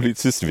auch ein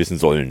Polizist wissen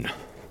sollen.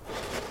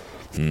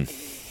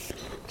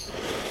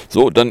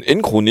 So, dann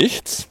Encro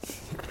nichts.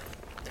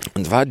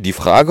 Und zwar die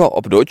Frage,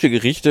 ob deutsche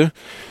Gerichte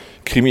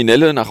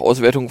Kriminelle nach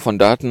Auswertung von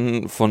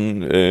Daten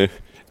von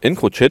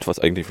EncroChat, was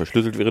eigentlich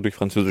verschlüsselt wäre durch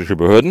französische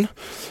Behörden,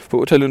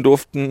 verurteilen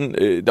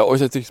durften. Da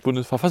äußert sich das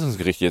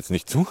Bundesverfassungsgericht jetzt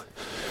nicht zu.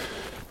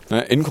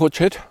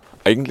 EncroChat,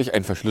 eigentlich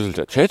ein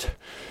verschlüsselter Chat,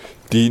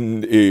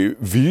 den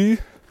will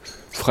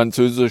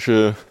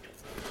französische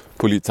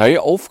Polizei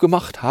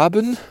aufgemacht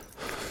haben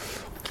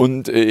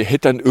und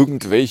hätte dann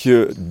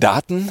irgendwelche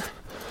Daten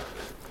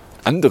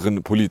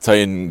anderen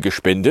Polizeien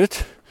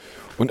gespendet.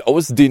 Und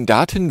aus den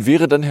Daten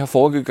wäre dann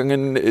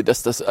hervorgegangen,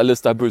 dass das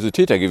alles da böse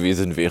Täter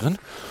gewesen wären.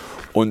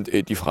 Und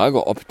die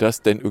Frage, ob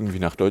das denn irgendwie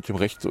nach deutschem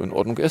Recht so in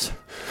Ordnung ist,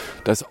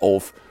 dass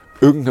auf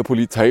irgendeine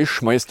Polizei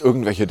schmeißt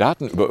irgendwelche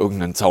Daten über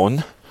irgendeinen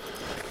Zaun,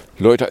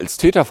 Leute als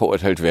Täter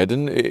verurteilt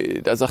werden,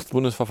 da sagt das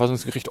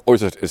Bundesverfassungsgericht,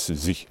 äußert es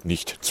sich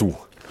nicht zu.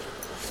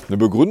 Eine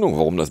Begründung,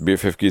 warum das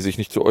BFFG sich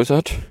nicht so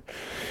äußert,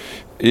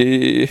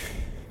 bei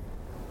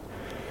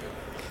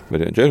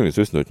der Entscheidung des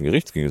höchsten deutschen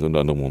Gerichts ging es unter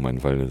anderem um einen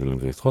Fall des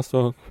Landgerichts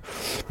Rostock.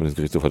 Das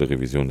Bundesgerichtshof hat die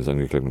Revision des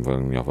Angeklagten im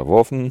vergangenen Jahr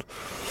verworfen.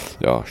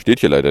 Ja, steht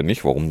hier leider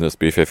nicht, warum das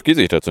BFFG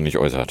sich dazu nicht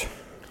äußert.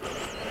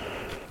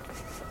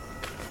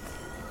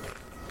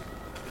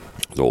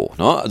 So,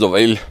 ne? Also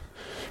weil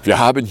wir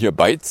haben hier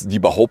Bytes, die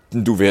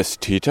behaupten, du wärst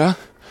Täter.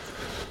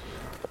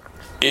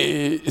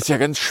 Ist ja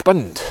ganz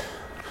spannend.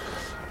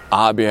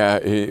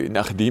 Aber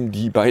nachdem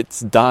die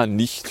Bytes da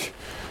nicht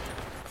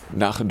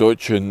nach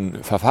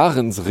deutschen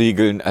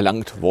Verfahrensregeln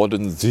erlangt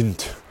worden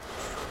sind,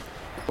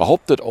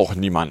 behauptet auch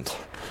niemand,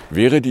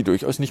 wäre die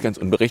durchaus nicht ganz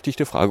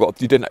unberechtigte Frage, ob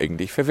die denn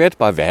eigentlich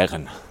verwertbar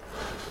wären.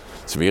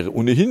 Es wäre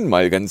ohnehin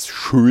mal ganz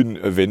schön,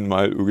 wenn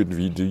mal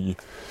irgendwie die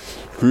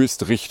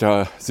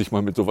Höchstrichter sich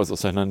mal mit sowas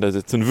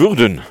auseinandersetzen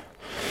würden.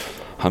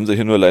 Haben sie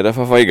hier nur leider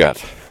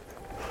verweigert.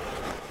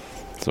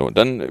 So,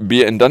 dann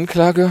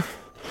BN-Dann-Klage.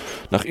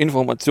 Nach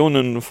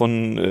Informationen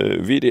von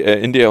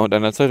WDR, NDR und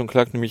einer Zeitung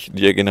klagt nämlich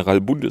der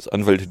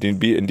Generalbundesanwalt den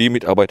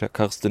BND-Mitarbeiter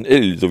Carsten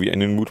L. sowie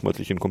einen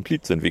mutmaßlichen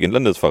Komplizen wegen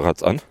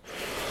Landesverrats an.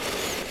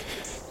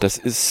 Das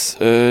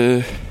ist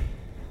die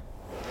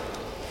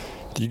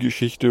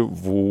Geschichte,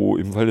 wo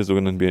im Fall des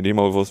sogenannten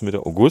BND-Maulwurfs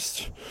Mitte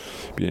August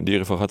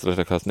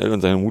BND-Referatsleiter Carsten L.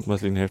 und seinem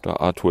mutmaßlichen Helfer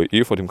Arthur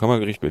E. vor dem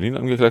Kammergericht Berlin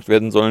angeklagt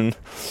werden sollen.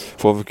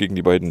 Vorwurf gegen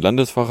die beiden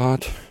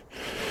Landesverrat.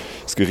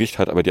 Das Gericht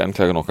hat aber die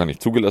Anklage noch gar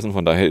nicht zugelassen,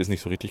 von daher ist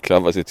nicht so richtig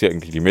klar, was jetzt hier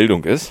eigentlich die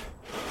Meldung ist.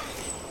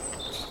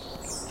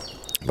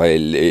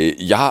 Weil,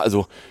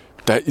 also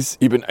da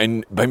ist eben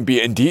beim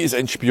BND ist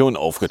ein Spion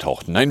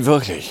aufgetaucht. Nein,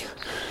 wirklich.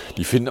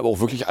 Die finden aber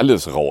auch wirklich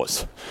alles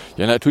raus.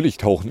 Ja, natürlich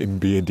tauchen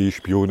im BND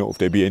Spione auf.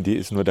 Der BND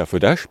ist nur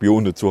dafür da,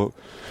 Spione zu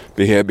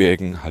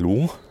beherbergen.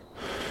 Hallo?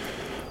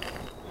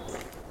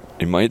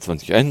 Im Mai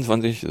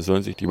 2021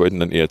 sollen sich die beiden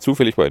dann eher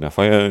zufällig bei einer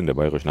Feier in der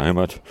bayerischen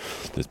Heimat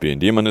des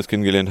BND-Mannes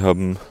kennengelernt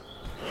haben.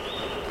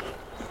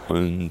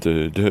 Und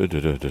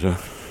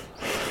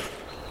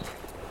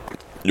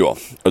ja,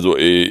 also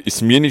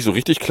ist mir nicht so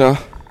richtig klar,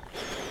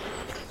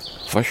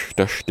 was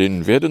das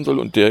denn werden soll.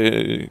 Und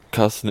der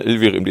Carsten L.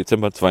 wäre im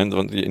Dezember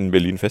 22 in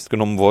Berlin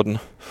festgenommen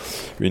worden.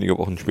 Wenige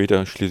Wochen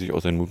später schließlich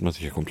auch sein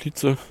mutmaßlicher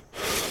Komplize.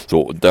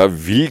 So, und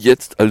da will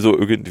jetzt also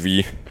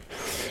irgendwie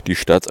die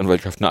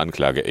Staatsanwaltschaft eine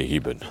Anklage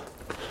erheben.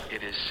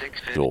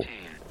 So,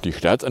 die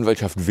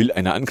Staatsanwaltschaft will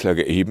eine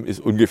Anklage erheben, ist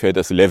ungefähr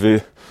das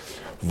Level,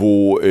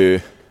 wo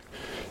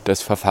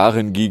das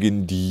Verfahren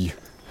gegen die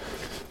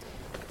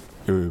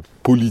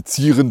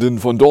Polizierenden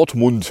von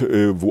Dortmund,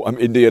 wo am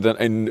Ende ja dann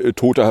ein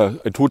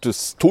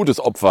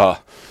Todesopfer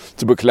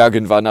zu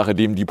beklagen war,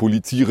 nachdem die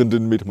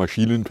Polizierenden mit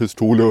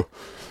Maschinenpistole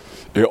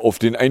auf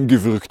den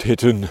eingewirkt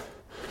hätten.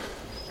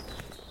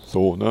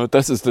 So, ne,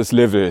 das ist das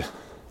Level.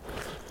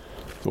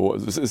 So,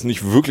 also es ist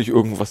nicht wirklich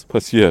irgendwas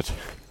passiert.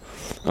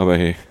 Aber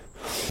hey,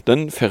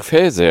 dann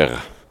Verfäser.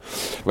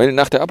 Weil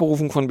nach der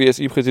Abberufung von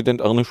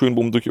BSI-Präsident Arne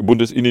Schönbohm durch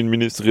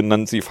Bundesinnenministerin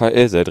Nancy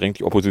Faeser drängt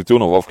die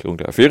Opposition auf Aufklärung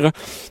der Affäre.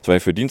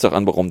 Zwei für Dienstag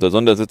anberaumte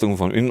Sondersitzungen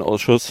von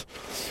Innenausschuss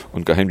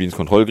und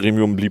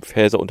Geheimdienstkontrollgremium blieb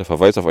Faeser unter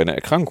Verweis auf eine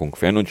Erkrankung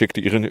fern und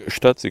schickte ihre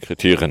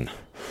Staatssekretärin.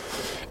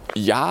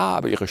 Ja,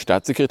 aber ihre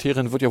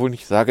Staatssekretärin wird ja wohl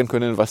nicht sagen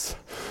können, was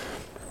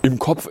im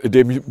Kopf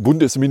der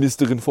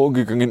Bundesministerin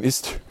vorgegangen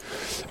ist,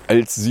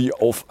 als sie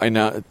auf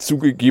einer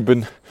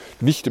zugegeben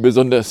nicht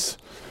besonders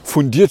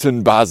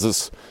fundierten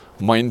Basis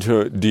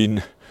meinte,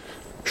 den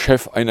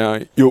Chef einer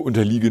ihr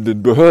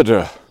unterliegenden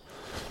Behörde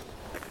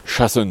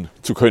schassen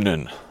zu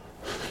können.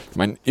 Ich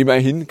meine,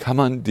 immerhin kann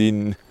man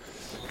den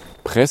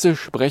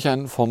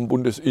Pressesprechern vom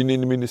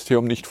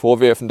Bundesinnenministerium nicht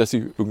vorwerfen, dass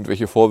sie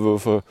irgendwelche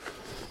Vorwürfe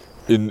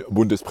in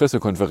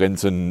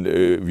Bundespressekonferenzen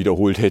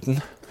wiederholt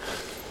hätten,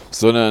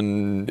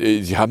 sondern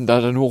sie haben da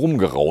dann nur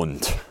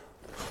rumgeraunt.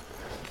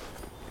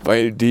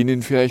 Weil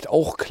denen vielleicht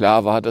auch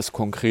klar war, dass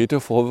konkrete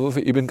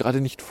Vorwürfe eben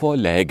gerade nicht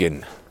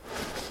vorlägen.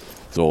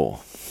 So.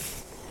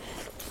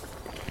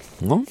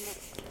 Ne?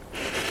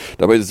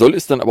 Dabei soll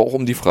es dann aber auch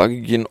um die Frage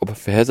gehen, ob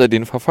Faeser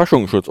den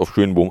Verfassungsschutz auf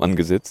Schönbohm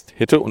angesetzt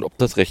hätte und ob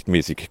das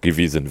rechtmäßig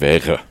gewesen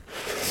wäre.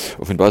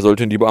 Offenbar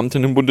sollten die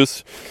Beamten im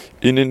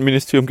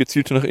Bundesinnenministerium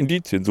gezielt nach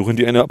Indizien suchen,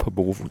 die eine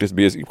Abberufung des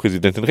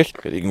BSI-Präsidenten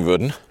rechtfertigen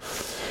würden.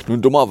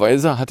 Nun,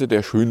 dummerweise hatte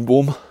der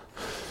Schönbohm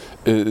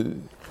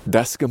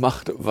das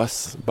gemacht,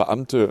 was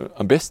Beamte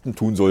am besten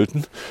tun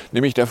sollten,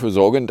 nämlich dafür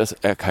sorgen, dass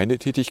er keine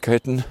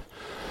Tätigkeiten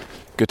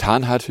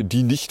getan hat,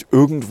 die nicht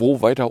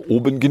irgendwo weiter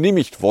oben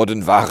genehmigt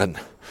worden waren.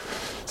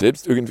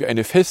 Selbst irgendwie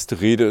eine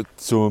Festrede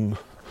zu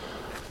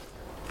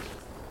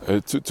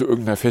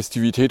irgendeiner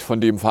Festivität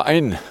von dem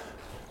Verein,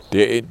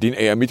 den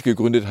er ja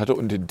mitgegründet hatte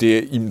und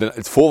der ihm dann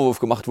als Vorwurf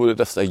gemacht wurde,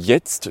 dass er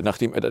jetzt,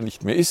 nachdem er dann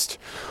nicht mehr ist,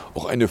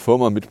 auch eine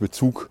Firma mit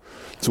Bezug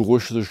zu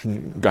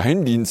russischen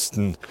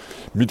Geheimdiensten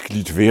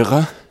Mitglied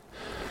wäre.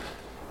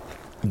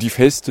 Die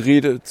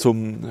Festrede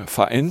zum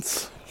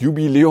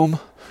Vereinsjubiläum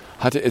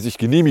hatte er sich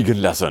genehmigen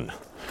lassen.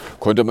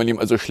 Konnte man ihm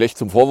also schlecht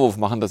zum Vorwurf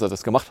machen, dass er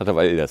das gemacht hatte,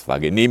 weil das war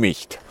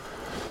genehmigt.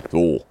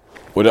 So.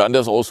 Oder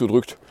anders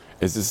ausgedrückt,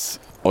 es ist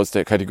aus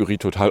der Kategorie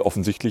total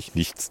offensichtlich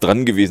nichts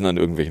dran gewesen an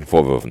irgendwelchen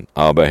Vorwürfen.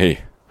 Aber hey.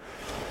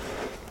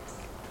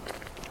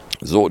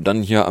 So,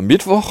 dann hier am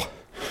Mittwoch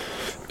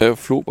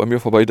flog bei mir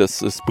vorbei, dass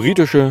das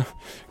britische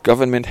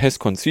Government has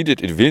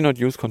conceded it will not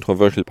use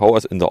controversial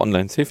powers in the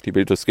online safety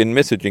bill to scan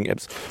messaging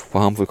apps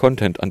for harmful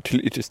content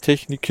until it is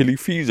technically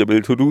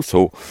feasible to do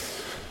so.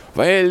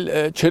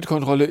 Weil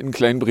Chatkontrolle in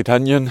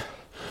Kleinbritannien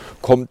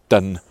kommt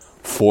dann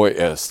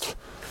vorerst.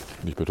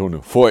 Und ich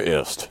betone,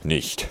 vorerst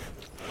nicht.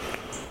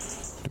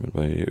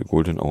 Bei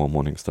Golden Hour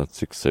Morning Start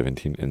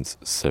 6:17 ends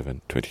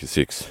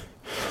 7:26.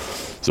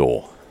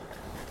 So.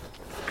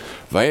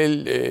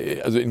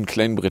 Weil, also in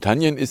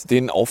Kleinbritannien ist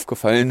denen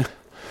aufgefallen,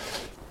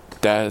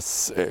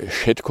 dass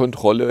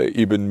Chatkontrolle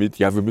eben mit,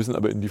 ja, wir müssen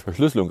aber in die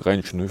Verschlüsselung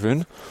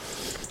reinschnüffeln,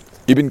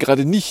 eben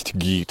gerade nicht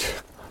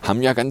geht.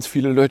 Haben ja ganz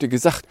viele Leute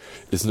gesagt,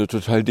 ist eine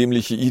total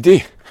dämliche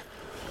Idee.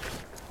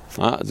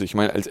 Ja, also ich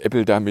meine, als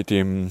Apple da mit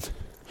dem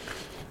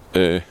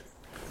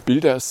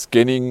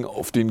Bilderscanning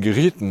auf den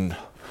Geräten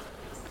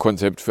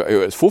Konzept für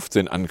iOS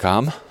 15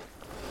 ankam,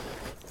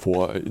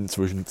 vor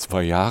inzwischen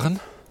 2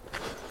 Jahren,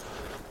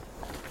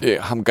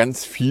 haben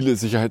ganz viele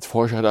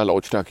Sicherheitsforscher da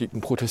lautstark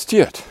gegen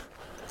protestiert.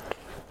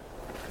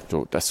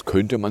 So, das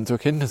könnte man zur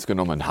Kenntnis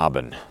genommen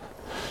haben.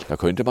 Da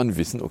könnte man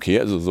wissen, okay,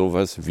 also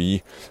sowas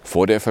wie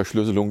vor der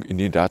Verschlüsselung in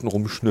den Daten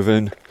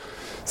rumschnüffeln,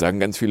 sagen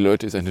ganz viele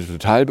Leute, ist eine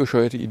total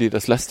bescheuerte Idee,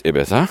 das lasst ihr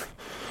besser.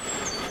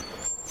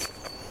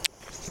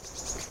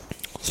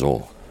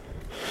 So.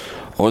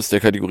 Aus der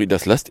Kategorie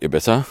das lasst ihr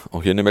besser,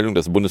 auch hier eine Meldung,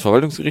 das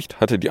Bundesverwaltungsgericht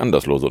hatte die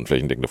anlasslose und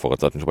flächendeckende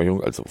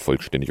Vorratsdatenspeicherung als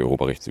vollständig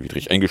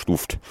europarechtswidrig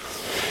eingestuft.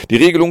 Die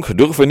Regelung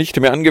dürfe nicht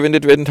mehr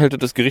angewendet werden, teilte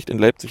das Gericht in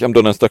Leipzig am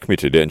Donnerstag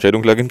mit. Der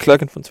Entscheidung lag in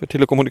Klagen von 2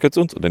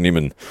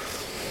 Telekommunikationsunternehmen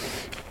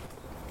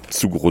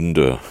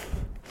zugrunde.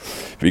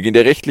 Wegen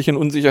der rechtlichen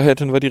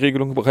Unsicherheiten war die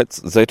Regelung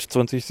bereits seit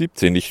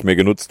 2017 nicht mehr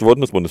genutzt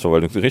worden. Das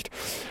Bundesverwaltungsgericht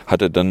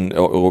hatte dann den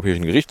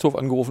Europäischen Gerichtshof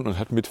angerufen und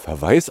hat mit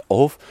Verweis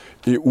auf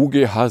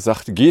EuGH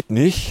sagt, geht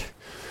nicht,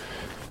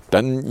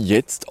 dann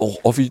jetzt auch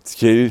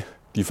offiziell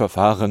die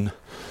Verfahren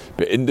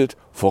beendet.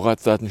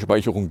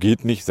 Vorratsdatenspeicherung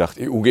geht nicht, sagt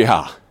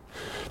EuGH.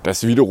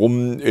 Das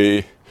wiederum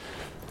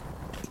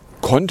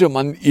konnte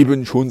man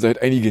eben schon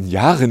seit einigen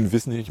Jahren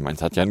wissen. Ich meine,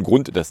 es hat ja einen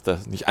Grund, dass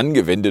das nicht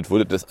angewendet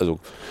wurde, dass also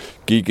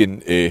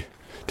gegen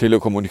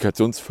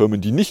Telekommunikationsfirmen,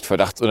 die nicht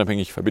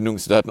verdachtsunabhängig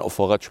Verbindungsdaten auf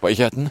Vorrat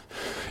speicherten,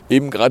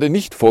 eben gerade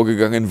nicht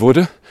vorgegangen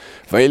wurde,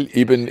 weil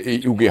eben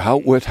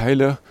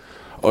EuGH-Urteile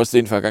aus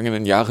den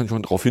vergangenen Jahren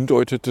schon darauf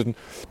hindeuteten,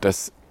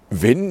 dass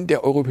wenn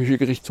der Europäische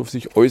Gerichtshof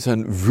sich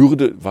äußern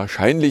würde,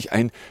 wahrscheinlich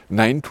ein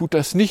Nein, tut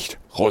das nicht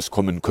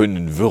rauskommen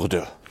können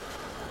würde.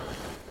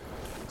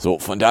 So,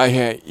 von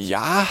daher,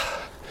 ja,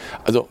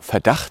 also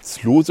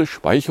verdachtslose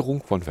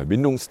Speicherung von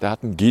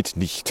Verbindungsdaten geht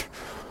nicht.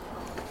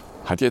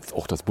 Hat jetzt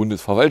auch das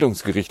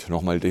Bundesverwaltungsgericht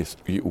nochmal das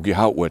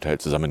EuGH-Urteil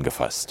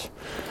zusammengefasst.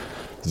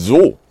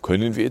 So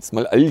können wir jetzt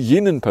mal all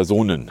jenen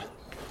Personen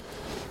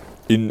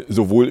in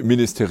sowohl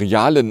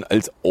ministerialen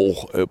als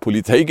auch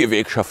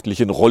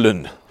polizeigewerkschaftlichen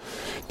Rollen,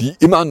 die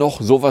immer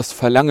noch sowas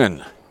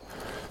verlangen,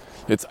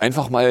 jetzt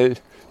einfach mal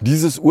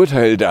dieses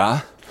Urteil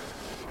da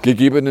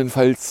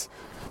gegebenenfalls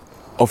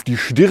auf die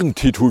Stirn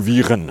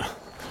tätowieren.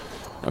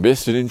 Am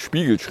besten in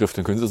Spiegelschrift,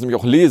 dann können Sie es nämlich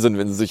auch lesen,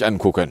 wenn Sie sich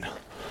angucken.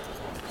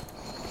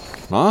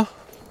 Na?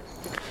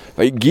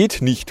 Weil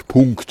geht nicht,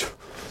 Punkt.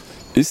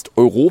 Ist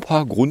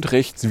Europa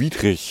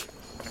grundrechtswidrig,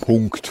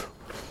 Punkt.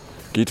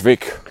 Geht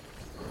weg,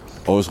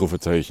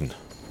 Ausrufezeichen.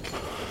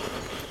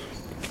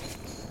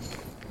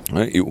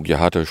 EuGH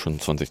hatte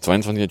schon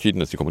 2022 entschieden,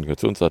 dass die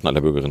Kommunikationsdaten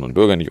aller Bürgerinnen und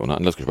Bürger nicht ohne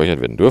Anlass gespeichert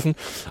werden dürfen.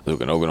 Also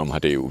genau genommen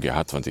hat der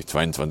EuGH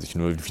 2022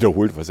 nur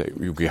wiederholt, was der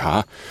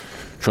EuGH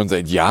schon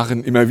seit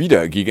Jahren immer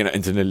wieder gegen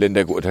einzelne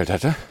Länder geurteilt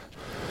hatte.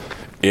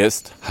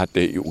 Erst hat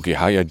der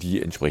EuGH ja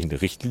die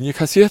entsprechende Richtlinie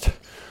kassiert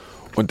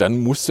und dann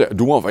musste er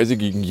dummerweise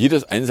gegen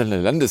jedes einzelne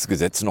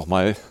Landesgesetz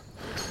nochmal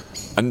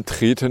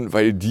antreten,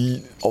 weil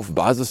die auf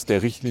Basis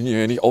der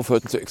Richtlinie ja nicht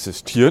aufhörten zu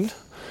existieren.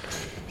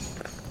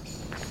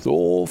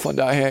 So, von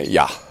daher,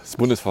 ja, das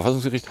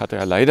Bundesverfassungsgericht hatte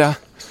ja leider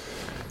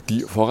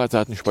die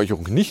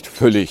Vorratsdatenspeicherung nicht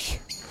völlig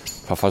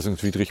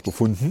verfassungswidrig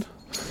befunden.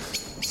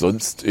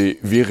 Sonst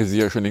wäre sie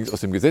ja schon längst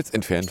aus dem Gesetz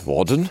entfernt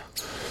worden.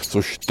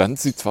 So stand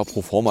sie zwar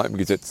pro forma im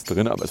Gesetz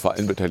drin, aber es war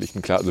allen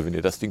Beteiligten klar, also wenn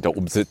ihr das Ding da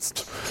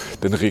umsetzt,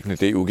 dann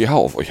regnet der EuGH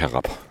auf euch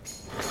herab.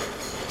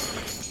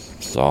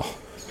 So.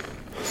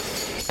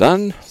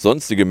 Dann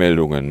sonstige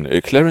Meldungen.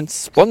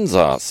 Clarence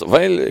Sponsors,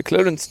 weil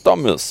Clarence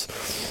Thomas,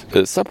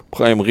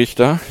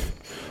 Subprime-Richter,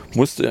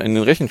 musste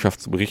einen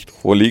Rechenschaftsbericht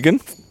vorlegen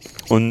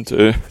und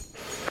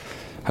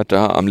hat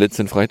da am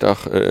letzten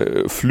Freitag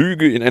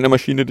Flüge in einer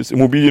Maschine des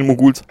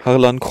Immobilienmoguls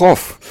Harlan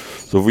Croft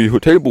sowie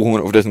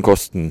Hotelbuchungen auf dessen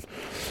Kosten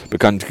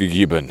bekannt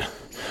gegeben.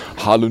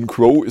 Harlan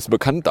Crow ist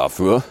bekannt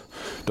dafür,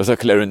 dass er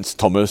Clarence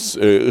Thomas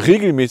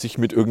regelmäßig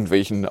mit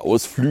irgendwelchen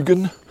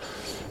Ausflügen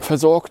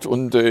versorgt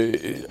und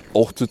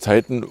auch zu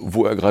Zeiten,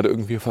 wo er gerade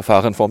irgendwie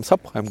Verfahren vorm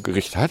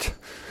Subprime-Gericht hat,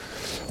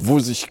 wo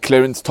sich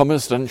Clarence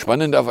Thomas dann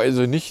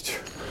spannenderweise nicht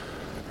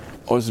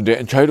aus der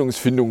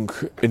Entscheidungsfindung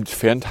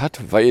entfernt hat,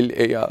 weil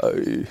er ja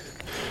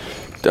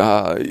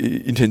da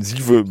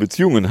intensive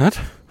Beziehungen hat.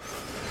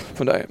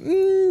 Von daher,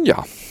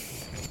 ja.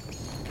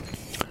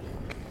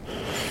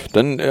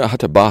 Dann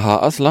hatte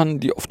Baha Aslan,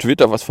 die auf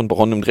Twitter was von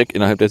braunem Dreck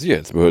innerhalb der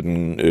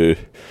Sicherheitsbehörden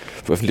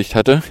veröffentlicht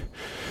hatte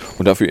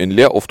und dafür ihren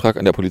Lehrauftrag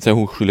an der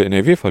Polizeihochschule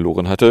NRW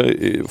verloren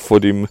hatte,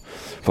 vor dem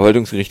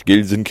Verwaltungsgericht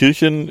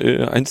Gelsenkirchen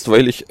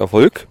einstweilig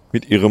Erfolg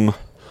mit ihrem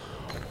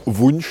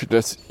Wunsch,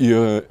 dass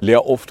ihr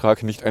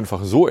Lehrauftrag nicht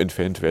einfach so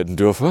entfernt werden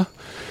dürfe.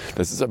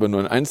 Das ist aber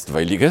nur ein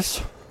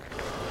einstweiliges.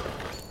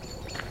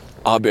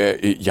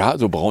 Aber ja,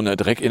 so brauner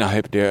Dreck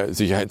innerhalb der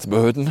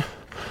Sicherheitsbehörden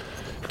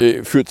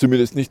führt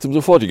zumindest nicht zum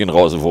sofortigen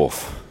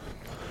Rauswurf.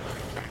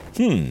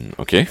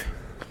 Okay.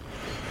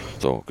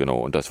 So, genau.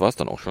 Und das war's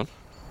dann auch schon.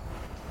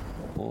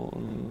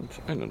 Und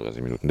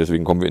 31 Minuten.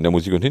 Deswegen kommen wir in der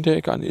Musik- und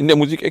Hinterecke an. In der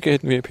Musikecke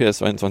hätten wir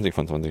PS22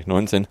 von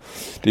 2019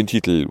 den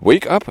Titel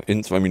Wake Up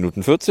in 2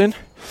 Minuten 14.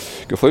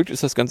 Gefolgt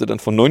ist das Ganze dann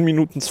von 9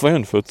 Minuten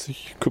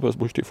 42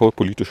 Küppersbusch TV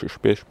politische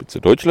Speerspitze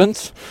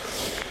Deutschlands,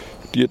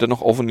 die ihr dann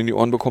noch auf und in die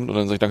Ohren bekommt. Und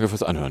dann sage ich danke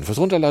fürs Anhören, fürs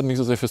Runterladen, nicht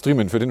so sehr fürs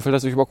Streamen. Für den Fall,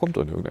 dass euch überkommt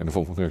und irgendeine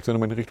Form von Reaktion in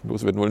meine Richtung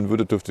loswerden wollen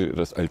würde, dürft ihr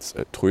das als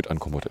Tröd an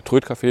ComPod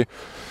Trödcafé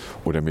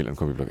oder Mail an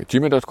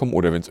computerblog@gmail.com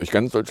oder wenn es euch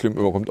ganz doll schlimm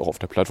überkommt, auch auf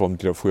der Plattform,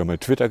 die da früher mal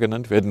Twitter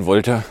genannt werden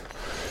wollte,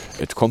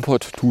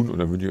 @ComPod tun. Und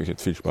dann wünsche ich euch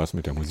jetzt viel Spaß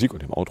mit der Musik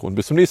und dem Outro und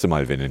bis zum nächsten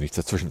Mal, wenn ihr nichts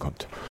dazwischen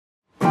kommt.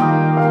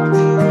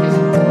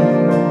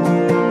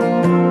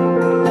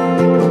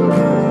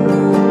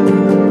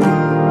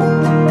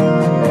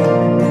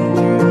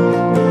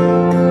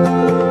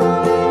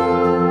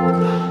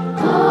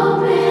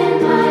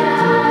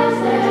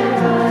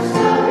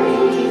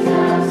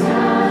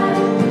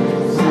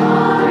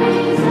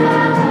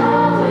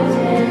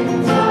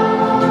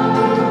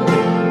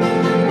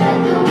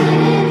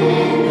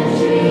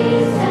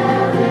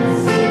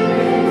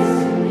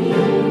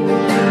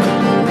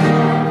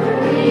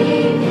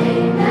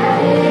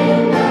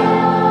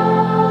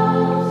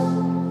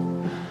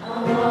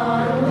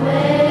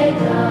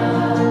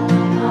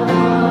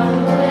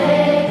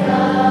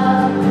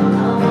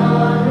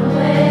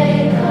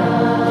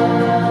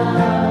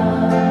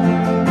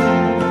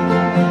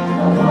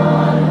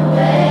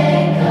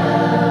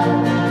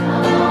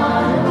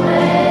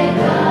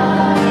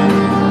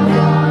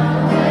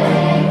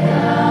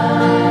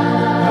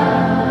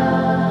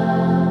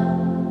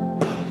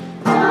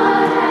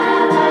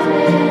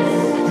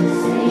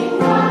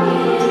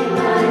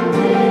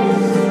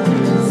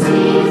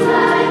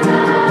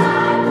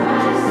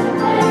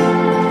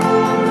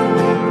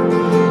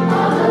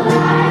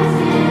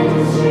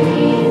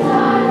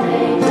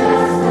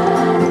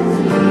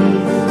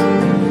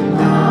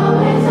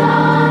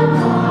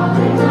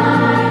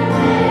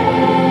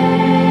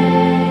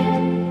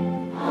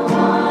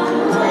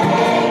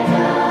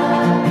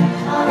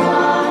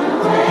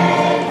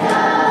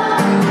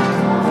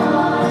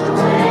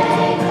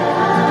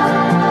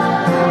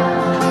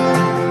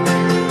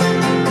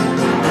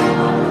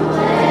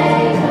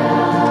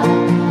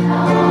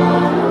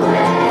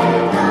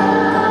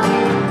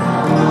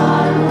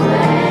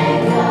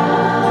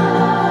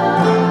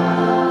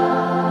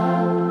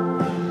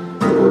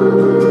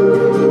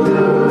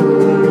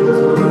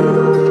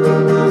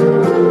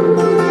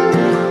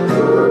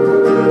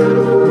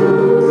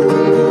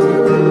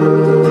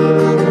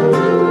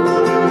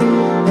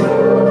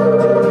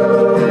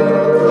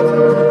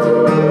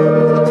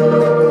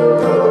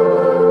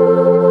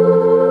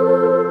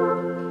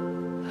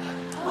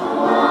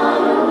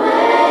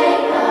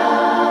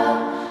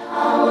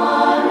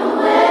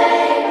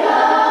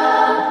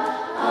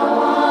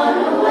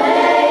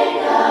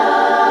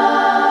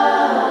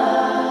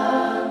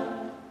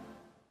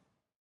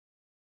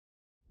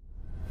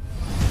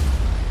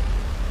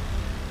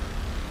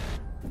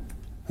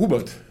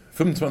 Hubert,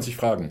 25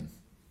 Fragen.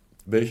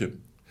 Welche?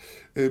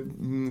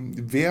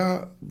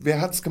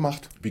 Wer hat's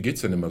gemacht? Wie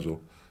geht's denn immer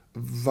so?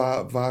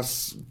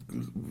 War's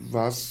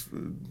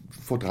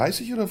vor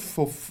 30 oder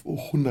vor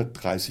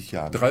 130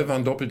 Jahren? 3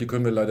 waren doppelt, die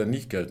können wir leider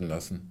nicht gelten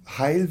lassen.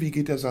 Heil, wie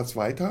geht der Satz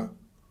weiter?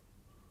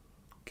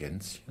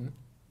 Gänschen?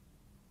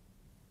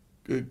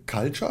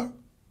 Culture?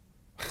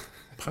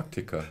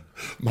 Praktiker?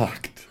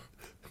 Markt?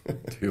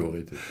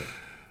 Theoretiker?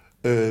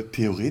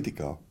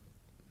 Theoretiker.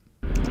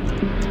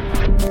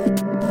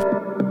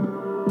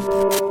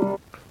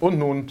 Und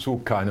nun zu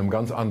keinem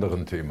ganz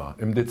anderen Thema.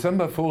 Im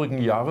Dezember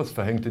vorigen Jahres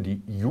verhängte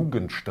die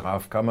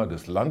Jugendstrafkammer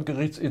des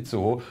Landgerichts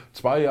Itzehoe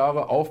 2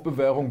 Jahre auf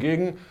Bewährung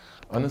gegen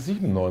eine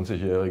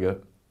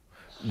 97-Jährige.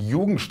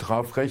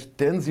 Jugendstrafrecht,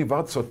 denn sie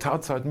war zur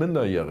Tatzeit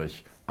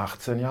minderjährig,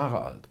 18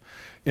 Jahre alt.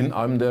 In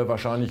einem der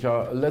wahrscheinlich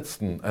ja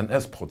letzten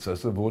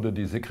NS-Prozesse wurde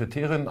die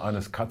Sekretärin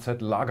eines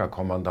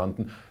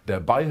KZ-Lagerkommandanten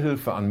der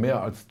Beihilfe an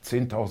mehr als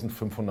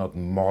 10.500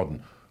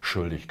 Morden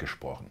schuldig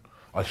gesprochen.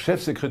 Als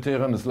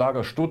Chefsekretärin des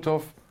Lagers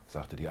Stutthof,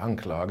 sagte die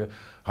Anklage,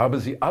 habe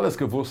sie alles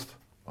gewusst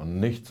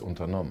und nichts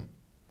unternommen.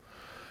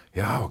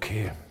 Ja,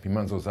 okay, wie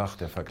man so sagt,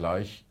 der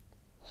Vergleich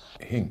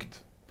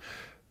hinkt.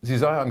 Sie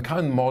sei an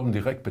keinen Morden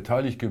direkt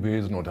beteiligt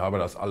gewesen und habe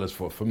das alles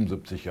vor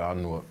 75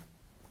 Jahren nur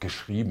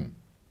geschrieben.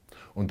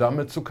 Und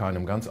damit zu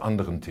keinem ganz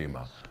anderen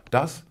Thema.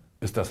 Das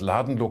ist das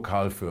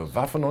Ladenlokal für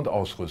Waffen und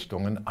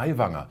Ausrüstung in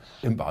Aiwanger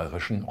im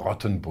bayerischen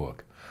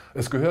Rottenburg.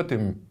 Es gehört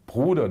dem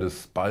Bruder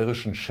des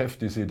bayerischen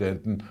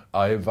Chefdissidenten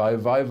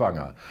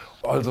Aiwanger,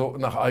 also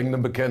nach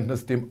eigenem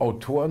Bekenntnis dem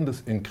Autoren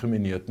des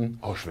inkriminierten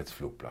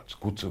Auschwitz-Flugblatts.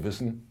 Gut zu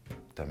wissen,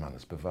 der Mann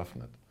ist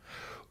bewaffnet.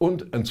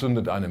 Und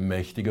entzündet eine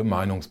mächtige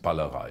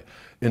Meinungsballerei.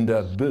 In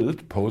der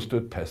Bild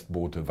postet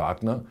Pestbote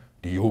Wagner,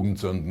 die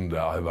Jugendsünden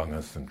der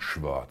Aiwangers sind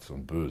schwarz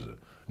und böse.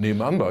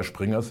 Nebenan bei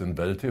Springers in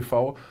Welt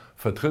TV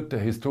vertritt der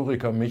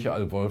Historiker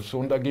Michael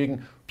Wolfsohn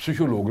dagegen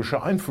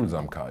psychologische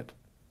Einfühlsamkeit.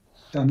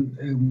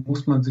 Dann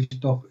muss man sich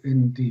doch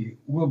in die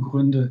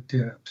Urgründe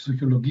der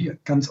Psychologie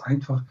ganz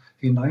einfach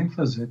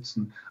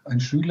hineinversetzen. Ein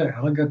Schüler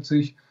ärgert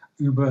sich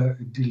über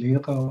die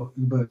Lehrer,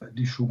 über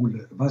die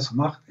Schule. Was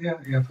macht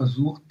er? Er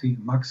versucht die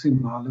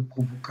maximale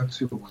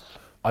Provokation.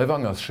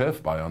 Aiwangers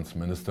Chef, Bayerns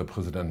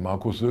Ministerpräsident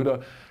Markus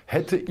Söder,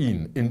 hätte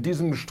ihn in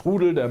diesem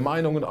Strudel der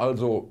Meinungen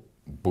also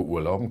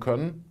beurlauben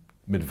können,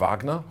 mit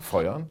Wagner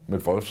feuern,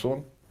 mit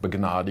Wolfsohn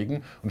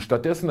begnadigen, und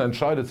stattdessen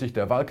entscheidet sich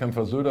der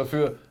Wahlkämpfer Söder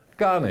für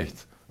gar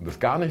nichts. Und das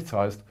gar nichts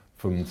heißt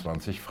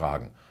 25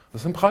 Fragen.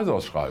 Das sind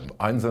Preisausschreiben.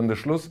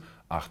 Einsendeschluss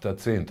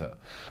 8.10.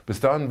 Bis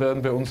dahin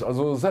werden wir uns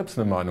also selbst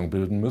eine Meinung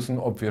bilden müssen,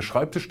 ob wir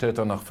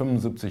Schreibtischtäter nach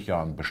 75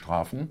 Jahren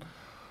bestrafen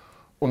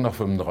und nach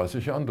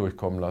 35 Jahren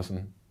durchkommen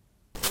lassen.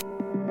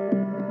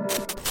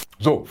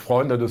 So,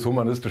 Freunde des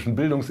humanistischen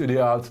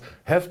Bildungsideals,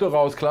 Hefte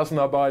raus,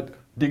 Klassenarbeit,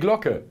 die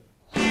Glocke.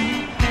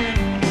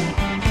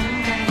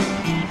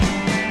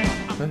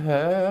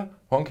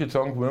 Honky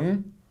Tonk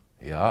Women?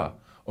 Ja,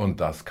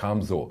 und das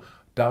kam so.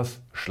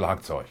 Das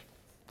Schlagzeug,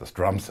 das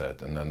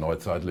Drumset in der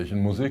neuzeitlichen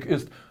Musik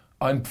ist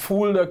ein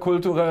Pfuhl der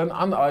kulturellen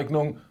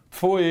Aneignung.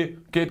 Pfui,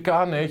 geht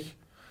gar nicht.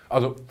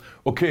 Also,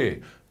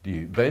 okay,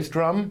 die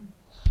Bassdrum,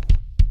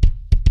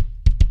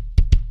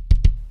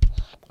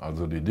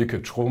 also die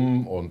dicke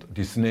Trumm und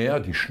die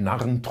Snare, die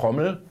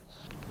Schnarrentrommel,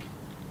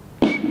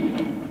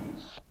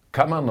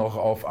 kann man noch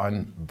auf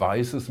ein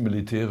weißes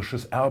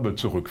militärisches Erbe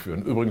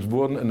zurückführen. Übrigens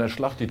wurden in der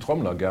Schlacht die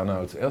Trommler gerne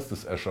als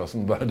erstes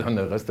erschossen, weil dann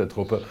der Rest der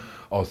Truppe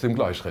aus dem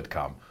Gleichschritt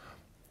kam.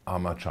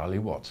 Armer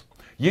Charlie Watts.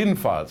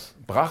 Jedenfalls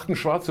brachten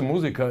schwarze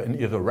Musiker in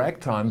ihre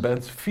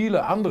Ragtime-Bands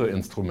viele andere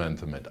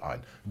Instrumente mit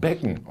ein.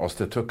 Becken aus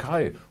der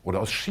Türkei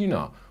oder aus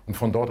China und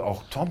von dort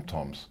auch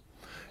Tom-Toms.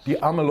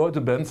 Die arme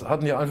Leute-Bands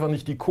hatten ja einfach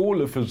nicht die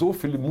Kohle für so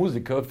viele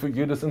Musiker für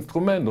jedes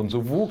Instrument. Und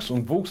so wuchs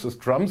und wuchs das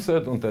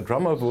Drumset und der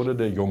Drummer wurde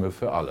der Junge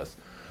für alles.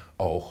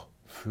 Auch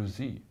für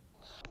sie.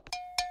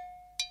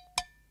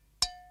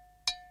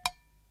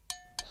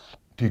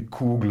 Die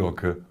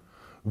Kuhglocke.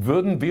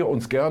 Würden wir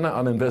uns gerne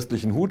an den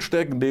westlichen Hut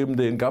stecken, neben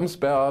den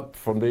Gamsbert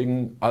von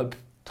wegen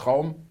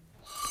Albtraum?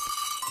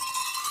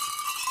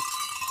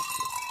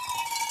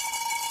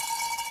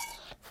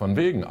 Von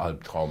wegen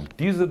Albtraum.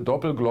 Diese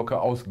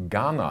Doppelglocke aus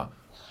Ghana,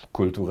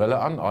 kulturelle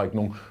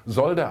Aneignung,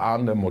 soll der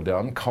Ahn der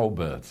modernen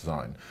Cowbells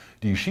sein.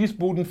 Die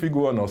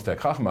Schießbudenfiguren aus der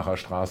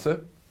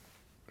Krachmacherstraße,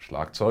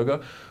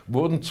 Schlagzeuger,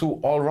 wurden zu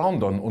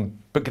Allroundern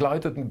und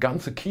begleiteten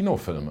ganze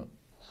Kinofilme.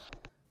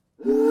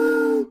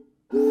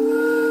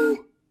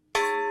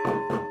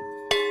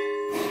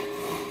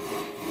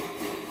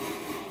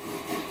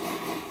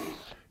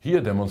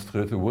 Hier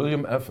demonstrierte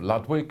William F.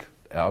 Ludwig,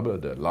 Erbe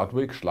der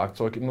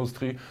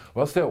Ludwig-Schlagzeugindustrie,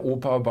 was der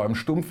Opa beim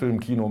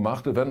Stummfilmkino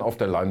machte, wenn auf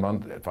der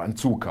Leinwand etwa ein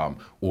Zug kam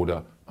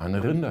oder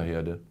eine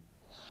Rinderherde.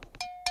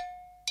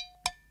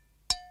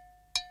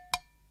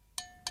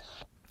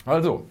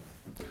 Also,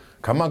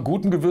 kann man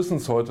guten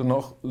Gewissens heute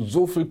noch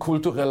so viel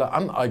kulturelle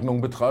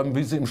Aneignung betreiben,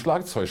 wie sie im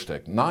Schlagzeug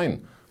steckt?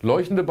 Nein,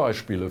 leuchtende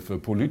Beispiele für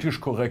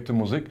politisch korrekte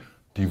Musik,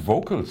 die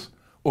Vocals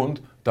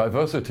und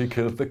Diversity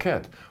Killed the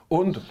Cat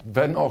und,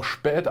 wenn auch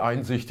spät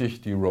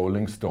einsichtig, die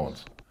Rolling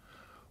Stones.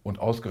 Und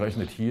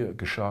ausgerechnet hier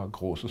geschah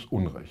großes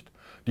Unrecht.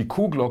 Die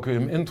Kuhglocke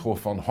im Intro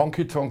von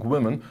Honky Tonk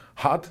Women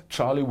hat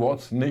Charlie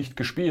Watts nicht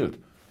gespielt.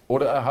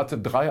 Oder er hatte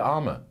 3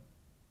 Arme.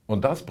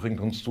 Und das bringt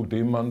uns zu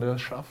dem Mann, der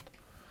es schafft,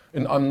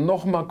 in einem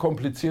noch mal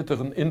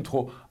komplizierteren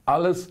Intro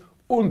alles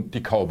und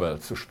die Cowbell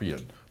zu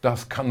spielen.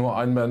 Das kann nur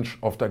ein Mensch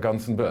auf der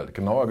ganzen Welt.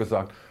 Genauer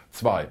gesagt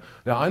 2.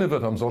 Der eine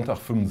wird am Sonntag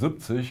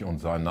 75 und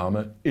sein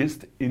Name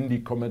ist in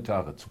die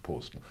Kommentare zu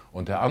posten.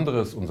 Und der andere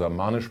ist unser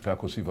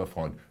manisch-perkussiver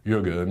Freund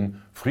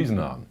Jürgen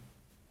Friesenhahn.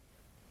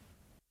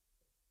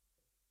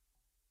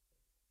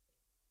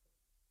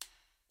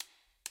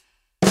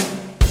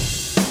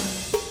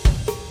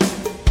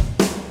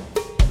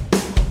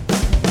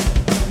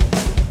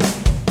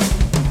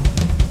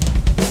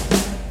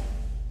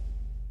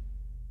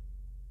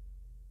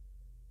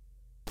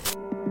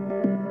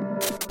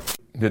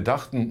 Wir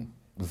dachten,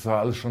 das war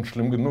alles schon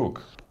schlimm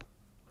genug.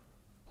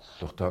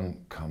 Doch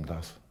dann kam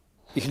das.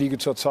 Ich liege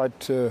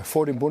zurzeit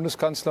vor dem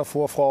Bundeskanzler,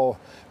 vor Frau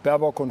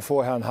Baerbock und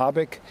vor Herrn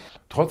Habeck.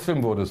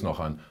 Trotzdem wurde es noch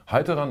ein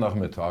heiterer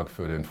Nachmittag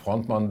für den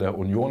Frontmann der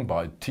Union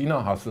bei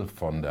Tina Hassel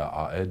von der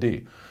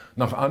ARD.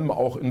 Nach einem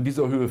auch in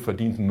dieser Höhe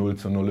verdienten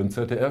 0:0 im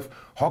ZDF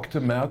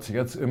hockte Merz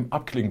jetzt im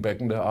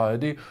Abklingbecken der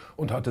ARD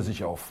und hatte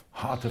sich auf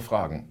harte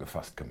Fragen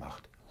gefasst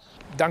gemacht.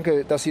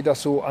 Danke, dass Sie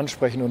das so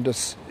ansprechen und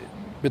das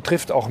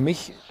betrifft auch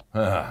mich.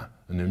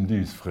 Nimm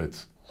dies,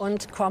 Fritz.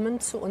 Und kommen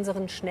zu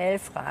unseren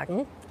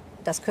Schnellfragen.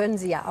 Das können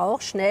Sie ja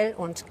auch, schnell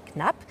und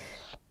knapp.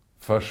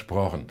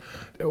 Versprochen.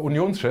 Der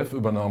Unionschef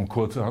übernahm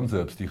kurzerhand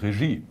selbst die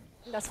Regie.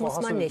 Das Frau muss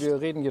man Hassel, nicht.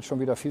 wir reden jetzt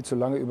schon wieder viel zu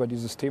lange über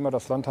dieses Thema.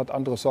 Das Land hat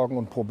andere Sorgen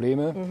und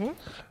Probleme.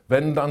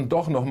 Wenn dann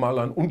doch noch mal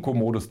ein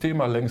unkommodes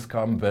Thema längs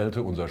kam,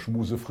 wählte unser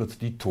Schmusefritz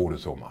die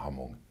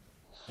Todesumarmung.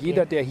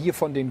 Jeder, der hier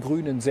von den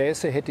Grünen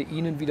säße, hätte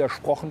Ihnen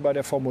widersprochen bei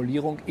der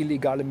Formulierung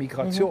illegale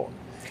Migration.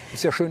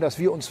 Ist ja schön, dass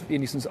wir uns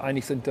wenigstens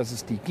einig sind, dass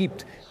es die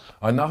gibt.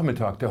 Ein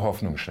Nachmittag, der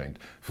Hoffnung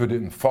schenkt. Für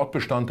den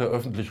Fortbestand der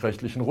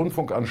öffentlich-rechtlichen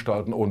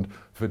Rundfunkanstalten und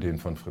für den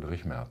von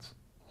Friedrich Merz.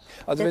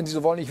 Also wenn Sie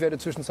so wollen, ich werde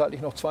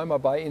zwischenzeitlich noch zweimal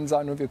bei Ihnen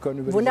sein und wir können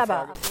über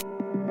Wunderbar. diese Frage...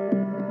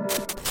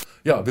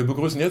 Ja, wir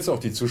begrüßen jetzt auch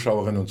die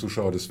Zuschauerinnen und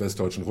Zuschauer des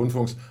Westdeutschen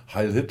Rundfunks.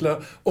 Heil Hitler.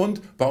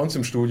 Und bei uns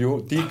im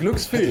Studio die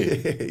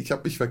Glücksfee. Ich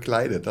habe mich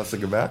verkleidet, hast du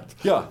gemerkt?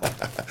 Ja,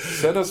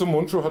 Serdar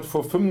Somuncu hat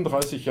vor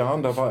 35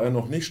 Jahren, da war er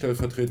noch nicht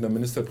stellvertretender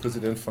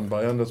Ministerpräsident von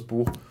Bayern, das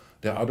Buch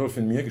Der Adolf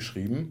in mir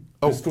geschrieben.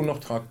 Bist du noch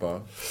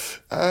tragbar?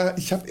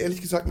 Ich habe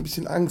ehrlich gesagt ein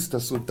bisschen Angst,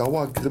 dass so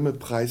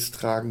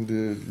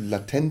Dauer-Grimme-Preis-tragende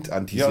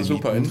Latent-Antisemiten Ja,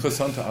 super,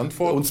 interessante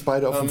Antwort. uns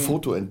beide auf dem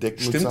Foto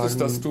entdecken Stimmt und sagen, es,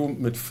 dass du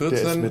mit der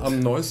ist 14 mit. am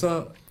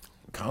Neusser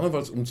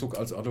Karnevalsumzug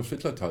als Adolf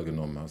Hitler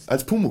teilgenommen hast?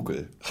 Als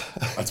Pumuckel.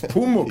 Als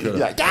Pumuckel?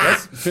 Ja.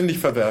 Das finde ich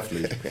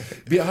verwerflich.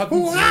 Wir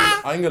hatten sie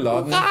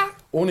eingeladen,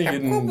 ohne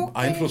jeden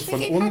Einfluss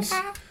von uns,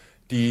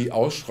 die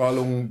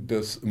Ausstrahlung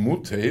des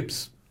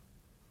Mood-Tapes,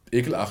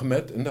 Ekel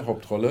Ahmed in der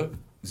Hauptrolle,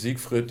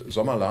 Siegfried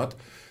Sommerlath,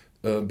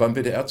 beim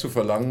WDR zu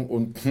verlangen.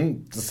 Und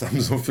das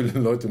haben so viele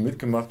Leute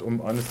mitgemacht,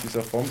 um eines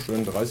dieser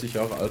formschönen 30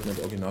 Jahre alten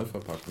und original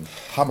verpackten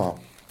Hammer.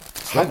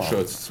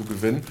 Sweatshirts zu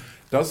gewinnen,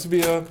 dass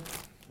wir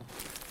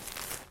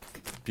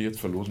die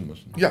jetzt verlosen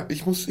müssen. Ja,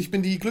 ich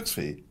bin die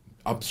Glücksfee.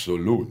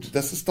 Absolut.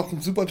 Das ist doch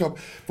ein super Job.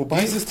 Wobei,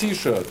 Dieses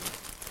T-Shirt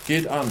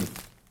geht an.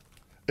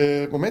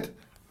 Moment.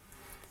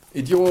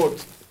 Idiot.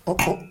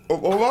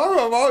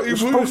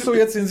 Spuckst du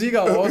jetzt den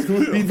Sieger aus?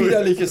 Wie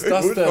widerlich ist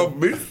das denn?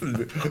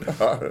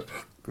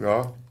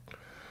 Ja.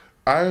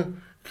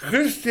 Ein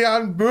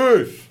Christian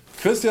Bös.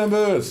 Christian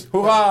Bös.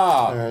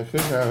 Hurra!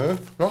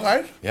 Noch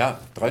eins?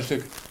 Ja, 3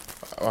 Stück.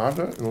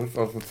 Warte, du musst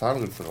aus dem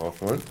Zahnritze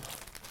rausholen.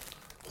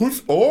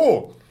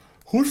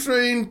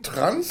 Hussein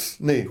Trans?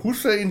 Nee,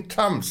 Hussein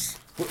Tams.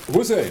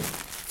 Hussein,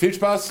 viel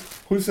Spaß.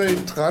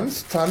 Hussein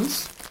Tanz.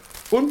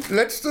 Und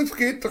letztes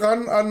geht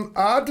dran an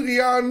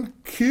Adrian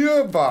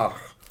Kierbach.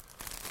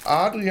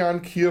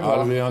 Adrian,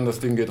 das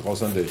Ding geht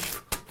raus an dich.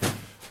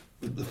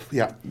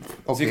 Ja,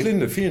 okay.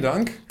 Sieglinde, vielen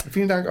Dank.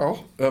 Vielen Dank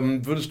auch.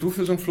 Würdest du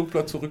für so ein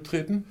Flugblatt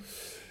zurücktreten?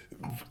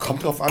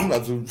 Kommt drauf an,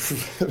 also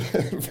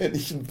wenn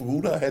ich einen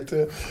Bruder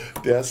hätte,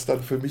 der es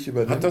dann für mich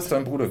übernimmt. Hat das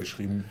dein Bruder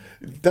geschrieben?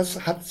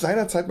 Das hat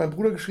seinerzeit mein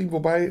Bruder geschrieben,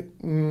 wobei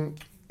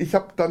ich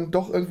habe dann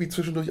doch irgendwie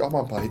zwischendurch auch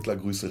mal ein paar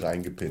Hitlergrüße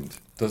reingepinnt.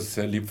 Das ist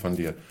sehr lieb von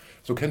dir.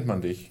 So kennt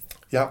man dich.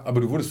 Ja.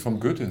 Aber du wurdest vom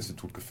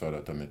Goethe-Institut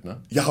gefördert damit,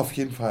 ne? Ja, auf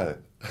jeden Fall.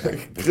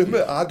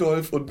 Grimme,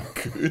 Adolf und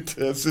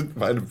Goethe sind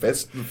meine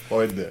besten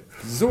Freunde.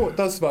 So,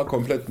 das war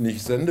komplett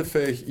nicht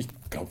sendefähig. Ich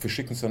glaube, wir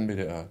schicken es an den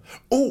WDR.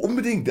 Oh,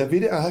 unbedingt. Der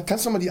WDR,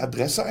 kannst du mal die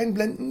Adresse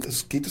einblenden?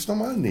 Geht das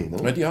nochmal? Nee,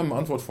 ne? Ja, die haben ein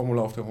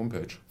Antwortformular auf der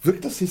Homepage.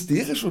 Wirkt das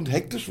hysterisch und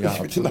hektisch? Ja,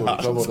 mit den absolut. Ich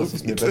Haaren glaube, so dass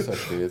es mir geht? besser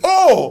steht.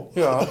 Oh!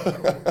 Ja,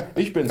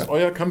 ich bin's,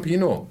 euer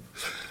Campino.